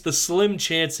case, the slim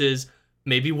chances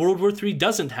maybe World War III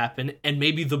doesn't happen, and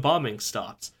maybe the bombing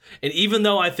stops. And even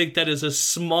though I think that is a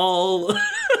small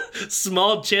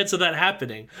chance of that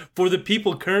happening, for the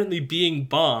people currently being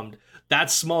bombed, that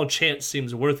small chance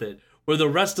seems worth it. Where the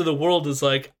rest of the world is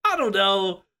like, I don't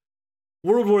know,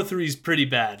 World War III is pretty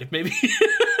bad. Maybe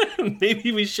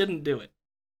maybe we shouldn't do it.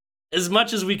 As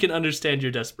much as we can understand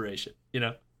your desperation,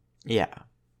 Yeah.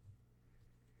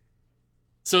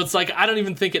 So it's like, I don't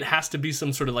even think it has to be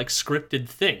some sort of like scripted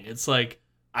thing. It's like,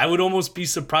 I would almost be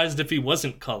surprised if he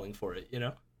wasn't calling for it,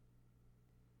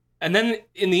 And then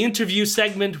in the interview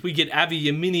segment, we get Avi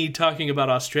Yamini talking about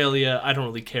Australia. I don't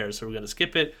really care, so we're going to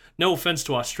skip it. No offense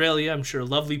to Australia. I'm sure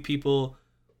lovely people,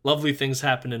 lovely things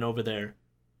happening over there.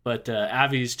 But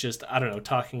Avi's just, I don't know,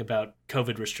 talking about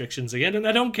COVID restrictions again, and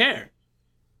I don't care.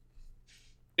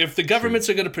 If the governments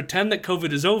are going to pretend that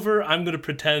COVID is over, I'm going to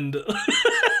pretend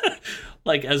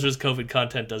like Ezra's COVID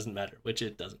content doesn't matter, which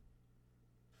it doesn't.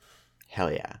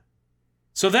 Hell yeah.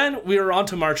 So then we are on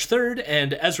to March 3rd,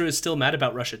 and Ezra is still mad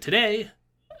about Russia Today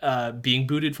being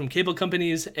booted from cable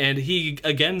companies, and he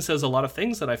again says a lot of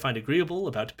things that I find agreeable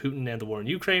about Putin and the war in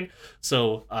Ukraine,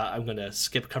 so I'm going to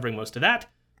skip covering most of that.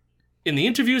 In the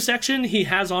interview section, he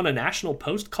has on a National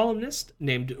Post columnist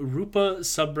named Rupa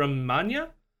Subramanya,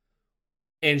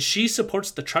 and she supports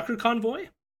the trucker convoy.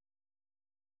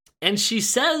 And she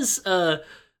says that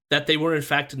they were in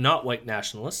fact not white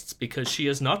nationalists because she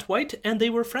is not white and they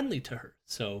were friendly to her.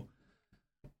 So,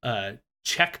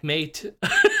 checkmate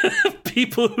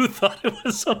people who thought it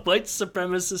was a white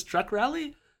supremacist truck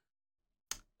rally.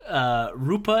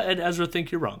 Rupa and Ezra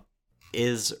think you're wrong.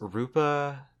 Is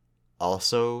Rupa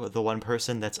also the one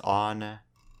person that's on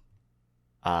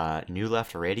New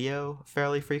Left Radio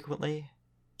fairly frequently?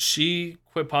 She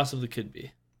quite possibly could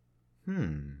be.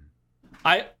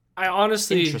 I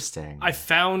honestly... Interesting. I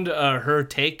found her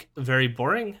take very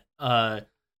boring.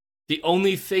 The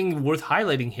only thing worth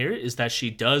highlighting here is that she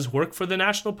does work for the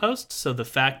National Post, so the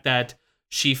fact that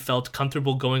she felt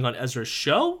comfortable going on Ezra's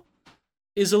show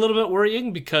is a little bit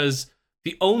worrying, because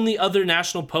the only other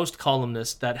National Post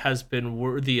columnist that has been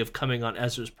worthy of coming on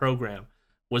Ezra's program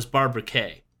was Barbara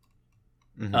Kay.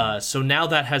 So now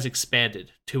that has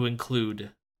expanded to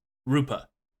include Rupa.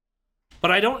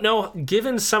 But I don't know,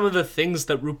 given some of the things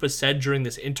that Rupa said during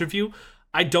this interview,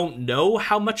 I don't know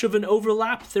how much of an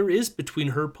overlap there is between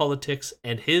her politics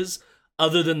and his,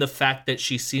 other than the fact that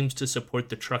she seems to support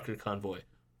the trucker convoy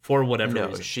for whatever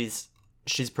reason. No,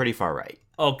 she's pretty far right.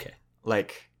 Okay.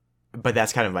 Like, but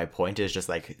that's kind of my point, is just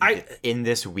like, in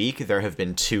this week, there have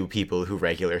been 2 people who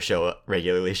regularly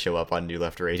show up on New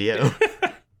Left Radio.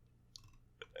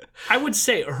 I would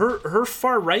say her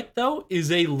far right, though,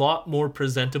 is a lot more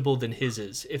presentable than his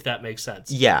is, if that makes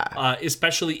sense. Yeah.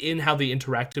 Especially in how they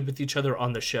interacted with each other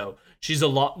on the show. She's a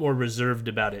lot more reserved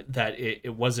about it, that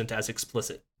it wasn't as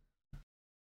explicit.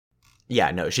 Yeah,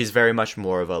 no, she's very much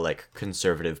more of a, like,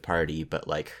 conservative party, but,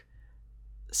 like,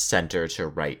 center to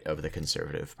right of the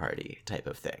conservative party type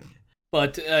of thing.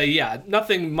 But, yeah,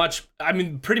 nothing much. I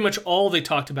mean, pretty much all they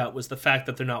talked about was the fact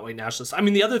that they're not white nationalists. I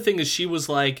mean, the other thing is she was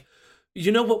like, you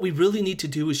know what we really need to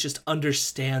do is just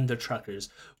understand the truckers.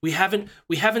 We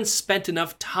haven't spent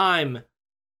enough time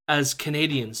as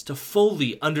Canadians to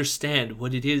fully understand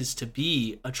what it is to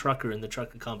be a trucker in the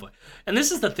trucker convoy. And this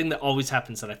is the thing that always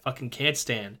happens that I fucking can't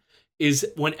stand, is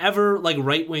whenever like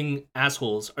right-wing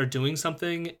assholes are doing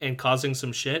something and causing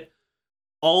some shit,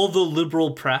 all the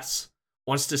liberal press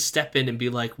wants to step in and be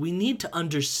like, we need to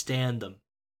understand them.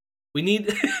 We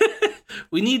need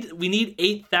we need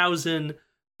 8,000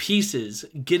 pieces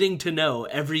getting to know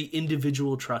every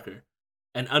individual trucker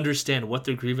and understand what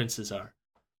their grievances are.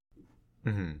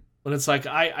 Mm-hmm. When it's like,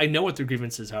 I know what their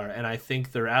grievances are, and I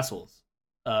think they're assholes.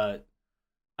 I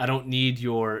don't need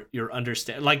your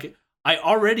understand. Like, I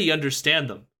already understand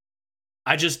them.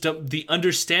 I just don't, the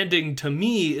understanding to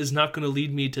me is not going to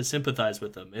lead me to sympathize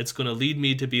with them. It's going to lead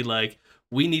me to be like,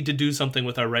 we need to do something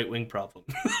with our right-wing problem.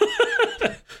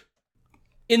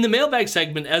 In the mailbag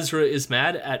segment, Ezra is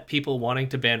mad at people wanting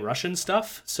to ban Russian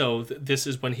stuff. So this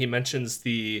is when he mentions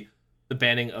the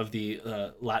banning of the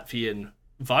Latvian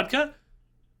vodka.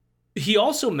 He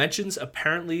also mentions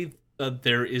apparently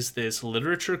there is this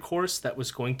literature course that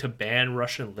was going to ban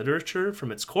Russian literature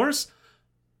from its course.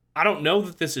 I don't know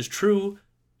that this is true,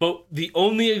 but the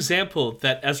only example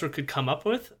that Ezra could come up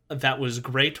with that was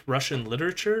great Russian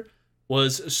literature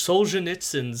was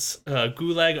Solzhenitsyn's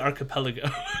Gulag Archipelago.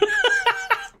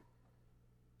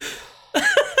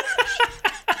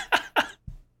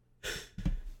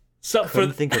 So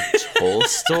Couldn't think of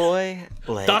Tolstoy?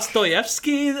 Like,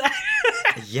 Dostoevsky?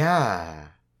 yeah.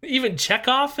 Even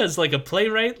Chekhov as like a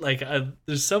playwright? Like,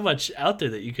 there's so much out there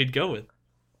that you could go with.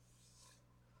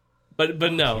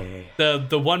 But no,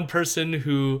 the one person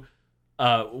who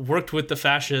worked with the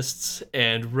fascists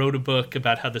and wrote a book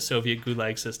about how the Soviet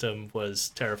Gulag system was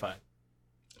terrifying.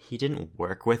 He didn't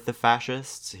work with the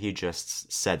fascists. He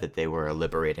just said that they were a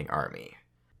liberating army.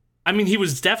 I mean, he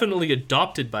was definitely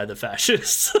adopted by the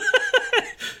fascists.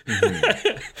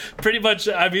 Mm-hmm. Pretty much.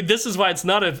 I mean, this is why it's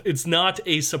not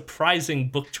a surprising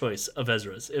book choice of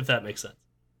Ezra's, if that makes sense.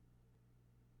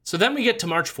 So then we get to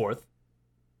March 4th,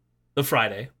 the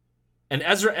Friday, and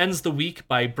Ezra ends the week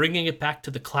by bringing it back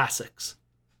to the classics.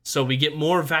 So we get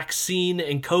more vaccine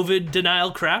and COVID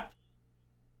denial crap,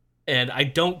 and I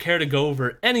don't care to go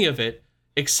over any of it,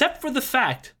 except for the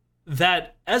fact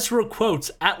that Ezra quotes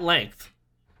at length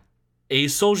a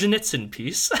Solzhenitsyn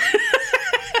piece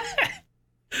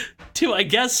to, I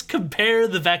guess, compare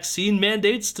the vaccine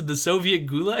mandates to the Soviet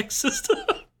Gulag system.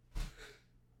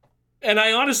 And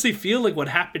I honestly feel like what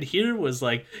happened here was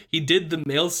like he did the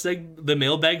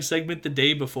mailbag segment the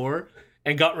day before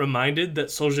and got reminded that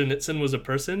Solzhenitsyn was a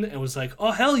person and was like,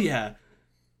 oh, hell yeah.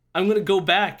 I'm going to go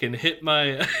back and hit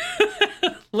my...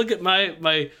 look at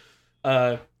my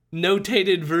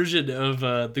notated version of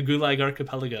the Gulag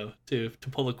Archipelago to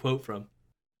pull a quote from.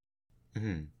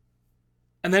 Mm-hmm.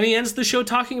 And then he ends the show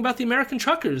talking about the American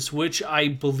truckers, which I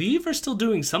believe are still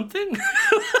doing something.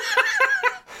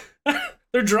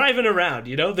 They're driving around,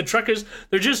 you know? The truckers,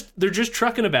 they're just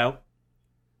trucking about.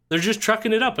 They're just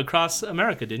trucking it up across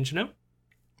America, didn't you know?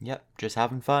 Yep, just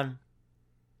having fun.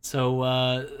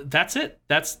 So that's it.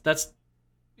 That's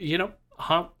you know,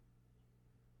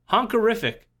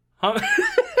 honkerific.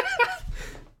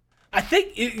 I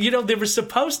think it was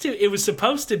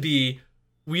supposed to be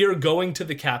we are going to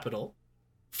the Capitol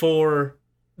for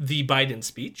the Biden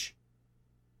speech,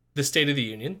 the State of the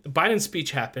Union. The Biden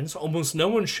speech happens. Almost no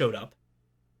one showed up.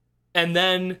 And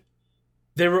then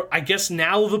I guess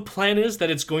now the plan is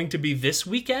that it's going to be this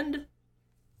weekend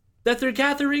that they're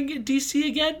gathering in DC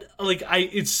again. Like,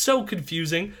 it's so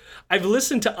confusing. I've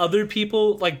listened to other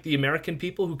people, like the American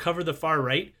people who cover the far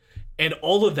right, and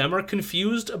all of them are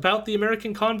confused about the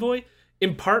American convoy,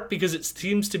 in part because it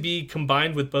seems to be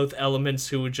combined with both elements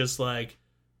who would just like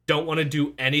don't want to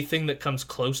do anything that comes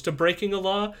close to breaking a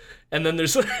law. And then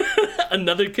there's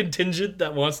another contingent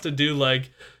that wants to do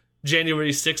like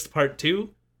January 6th part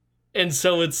 2. And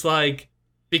so it's like,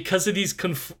 because of these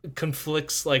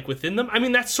conflicts like within them, I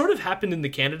mean, that sort of happened in the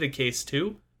Canada case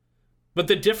too. But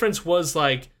the difference was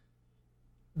like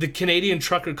the Canadian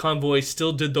trucker convoy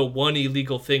still did the one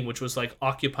illegal thing, which was like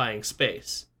occupying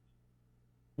space.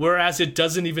 Whereas it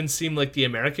doesn't even seem like the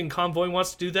American convoy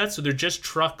wants to do that. So they're just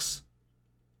trucks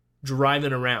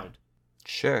driving around.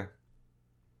 Sure.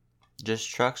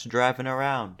 Just trucks driving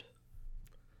around.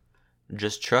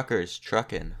 Just truckers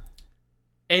trucking.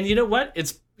 And you know what?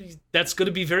 That's going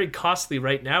to be very costly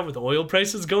right now with oil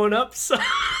prices going up. So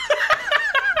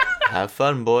have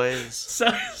fun, boys.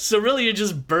 So really you're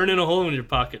just burning a hole in your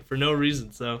pocket for no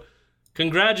reason. So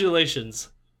congratulations.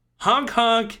 Honk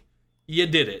honk, you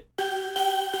did it.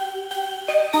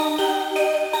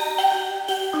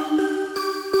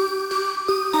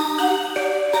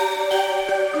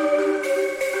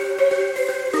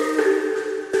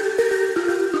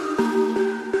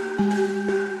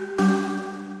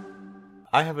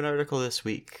 I have an article this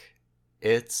week.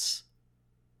 It's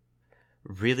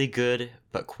really good,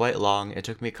 but quite long. It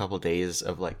took me a couple days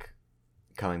of like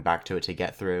coming back to it to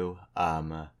get through.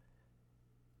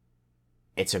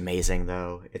 It's amazing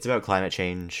though. It's about climate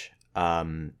change,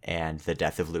 and the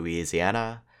death of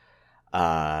Louisiana,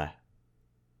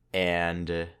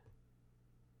 and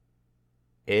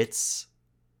it's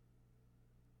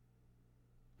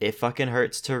it fucking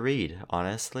hurts to read,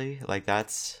 honestly. Like,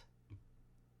 that's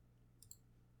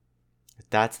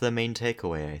the main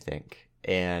takeaway, I think.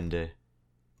 And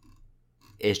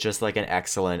it's just like an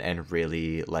excellent and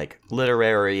really like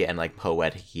literary and like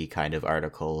poetic-y kind of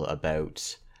article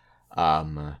about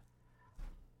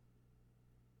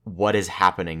what is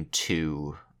happening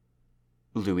to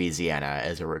Louisiana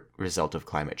as a result of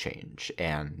climate change,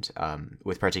 and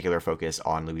with particular focus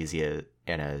on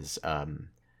Louisiana's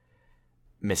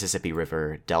Mississippi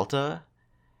River Delta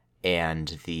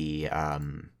and the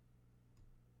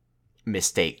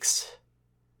mistakes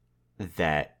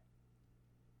that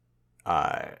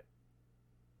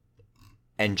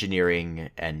engineering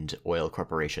and oil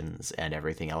corporations and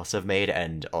everything else have made,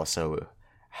 and also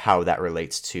how that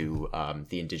relates to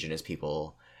the indigenous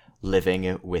people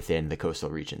living within the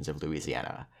coastal regions of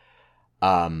Louisiana.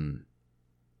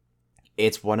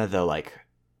 It's one of the like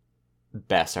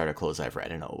best articles I've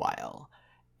read in a while,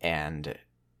 and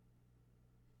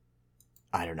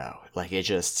I don't know, like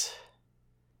it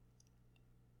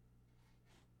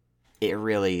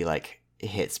really like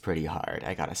hits pretty hard,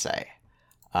 I gotta say.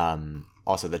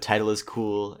 Also, the title is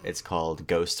cool. It's called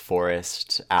Ghost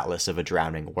Forest, Atlas of a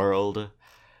Drowning World.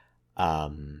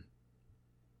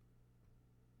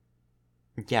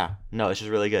 Yeah, no, it's just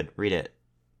really good. Read it.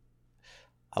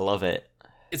 I love it.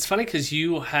 It's funny because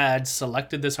you had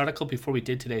selected this article before we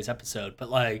did today's episode, but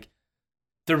like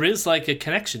there is like a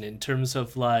connection in terms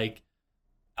of like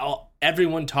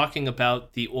everyone talking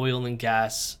about the oil and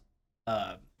gas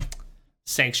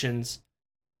sanctions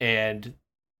and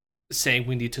saying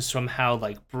we need to somehow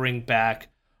like bring back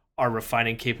our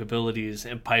refining capabilities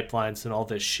and pipelines and all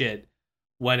this shit,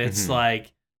 when it's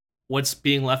like what's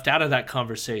being left out of that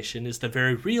conversation is the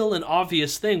very real and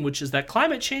obvious thing, which is that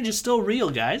climate change is still real,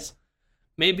 guys.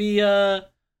 Maybe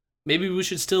we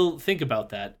should still think about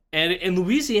that. And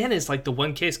Louisiana is like the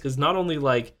one case, because not only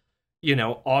like, you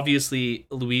know, obviously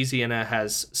Louisiana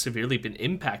has severely been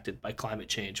impacted by climate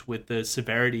change with the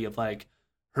severity of like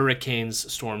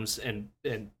hurricanes, storms, and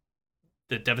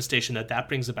the devastation that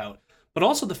brings about, but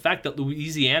also the fact that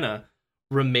Louisiana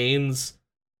remains,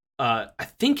 I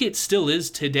think it still is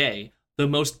today, the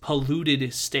most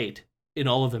polluted state in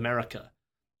all of America,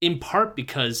 in part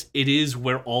because it is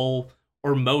where all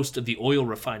or most of the oil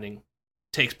refining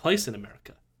takes place in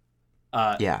America.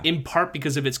 In part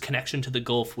because of its connection to the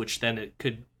Gulf, which then it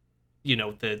could, you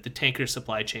know, the tanker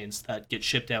supply chains that get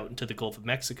shipped out into the Gulf of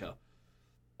Mexico.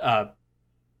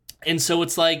 And so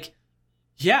it's like,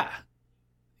 yeah,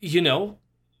 you know,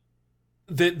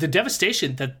 the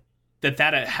devastation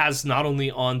that has not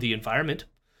only on the environment,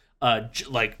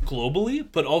 like globally,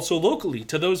 but also locally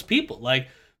to those people. Like,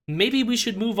 maybe we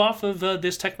should move off of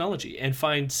this technology and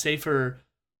find safer,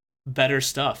 better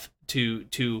stuff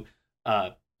to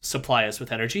supply us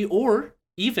with energy, or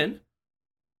even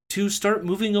to start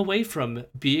moving away from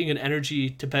being an energy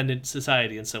dependent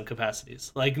society in some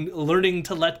capacities, like learning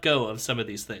to let go of some of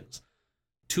these things,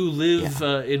 to live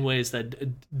in ways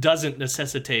that doesn't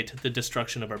necessitate the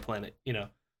destruction of our planet, you know,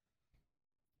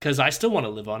 because I still want to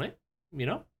live on it, you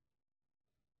know.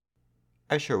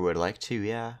 I sure would like to,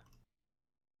 yeah.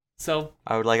 So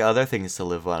I would like other things to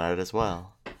live on it as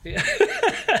well.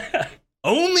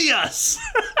 Only us.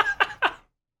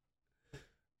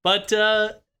 But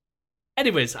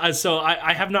anyways, so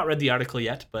I have not read the article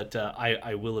yet, but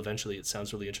I will eventually. It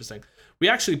sounds really interesting. We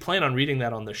actually plan on reading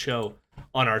that on the show,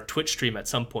 on our Twitch stream at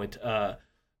some point,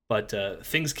 but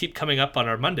things keep coming up on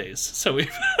our Mondays, so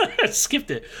we've skipped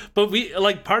it. But we,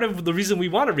 like, part of the reason we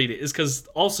want to read it is because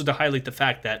also to highlight the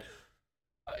fact that,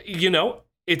 you know,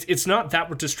 it's not that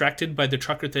we're distracted by the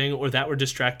trucker thing or that we're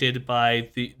distracted by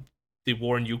the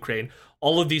war in Ukraine.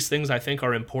 All of these things, I think,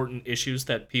 are important issues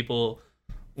that people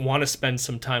want to spend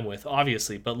some time with,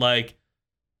 obviously, but like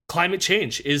climate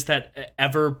change is that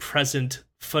ever-present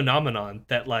phenomenon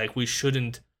that like we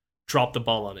shouldn't drop the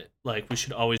ball on it. Like, we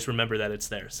should always remember that it's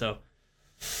there. So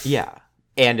yeah,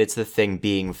 and it's the thing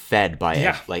being fed by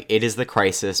it. Like, it is the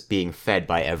crisis being fed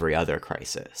by every other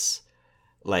crisis.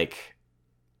 Like,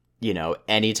 you know,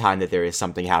 anytime that there is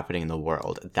something happening in the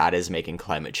world, that is making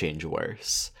climate change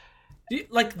worse.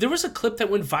 Like, there was a clip that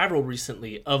went viral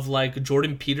recently of like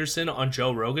Jordan Peterson on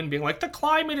Joe Rogan being like, the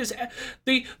climate is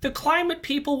the climate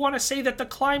people want to say that the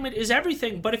climate is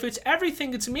everything, but if it's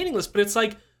everything, it's meaningless. But it's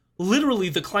like, literally,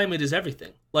 the climate is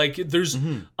everything. Like, there's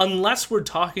unless we're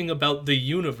talking about the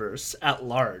universe at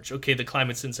large, okay, the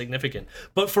climate's insignificant.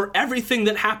 But for everything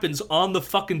that happens on the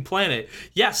fucking planet,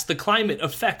 yes, the climate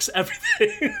affects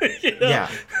everything. You know?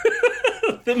 Yeah.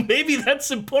 Then maybe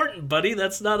that's important, buddy.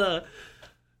 That's not a...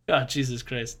 God, Jesus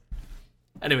Christ.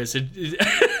 Anyways,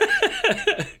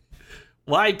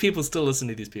 Why people still listen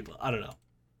to these people, I don't know.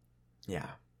 Yeah.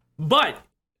 But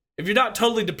if you're not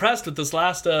totally depressed with this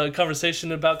last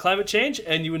conversation about climate change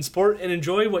and you support and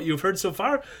enjoy what you've heard so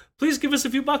far, please give us a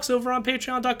few bucks over on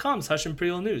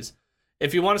patreon.com/Imperial News.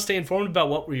 If you want to stay informed about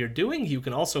what we are doing, you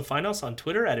can also find us on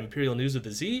Twitter at Imperial News with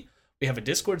a Z. We have a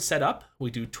Discord set up. We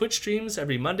do Twitch streams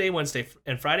every Monday, Wednesday,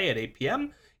 and Friday at 8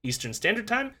 p.m. Eastern Standard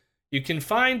Time. You can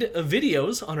find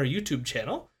videos on our YouTube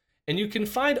channel, and you can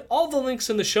find all the links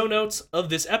in the show notes of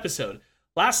this episode.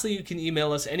 Lastly, you can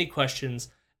email us any questions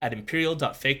at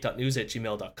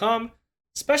imperial.fake.news@gmail.com.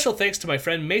 Special thanks to my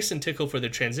friend Mason Tickle for the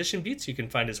transition beats. You can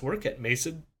find his work at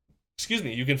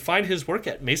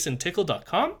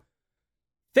masontickle.com.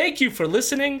 Thank you for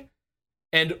listening.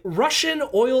 And Russian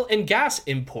oil and gas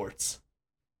imports.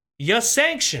 You're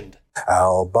sanctioned.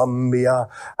 Albumbia,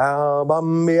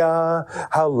 Albumbia,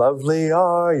 how lovely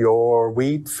are your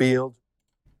wheat fields.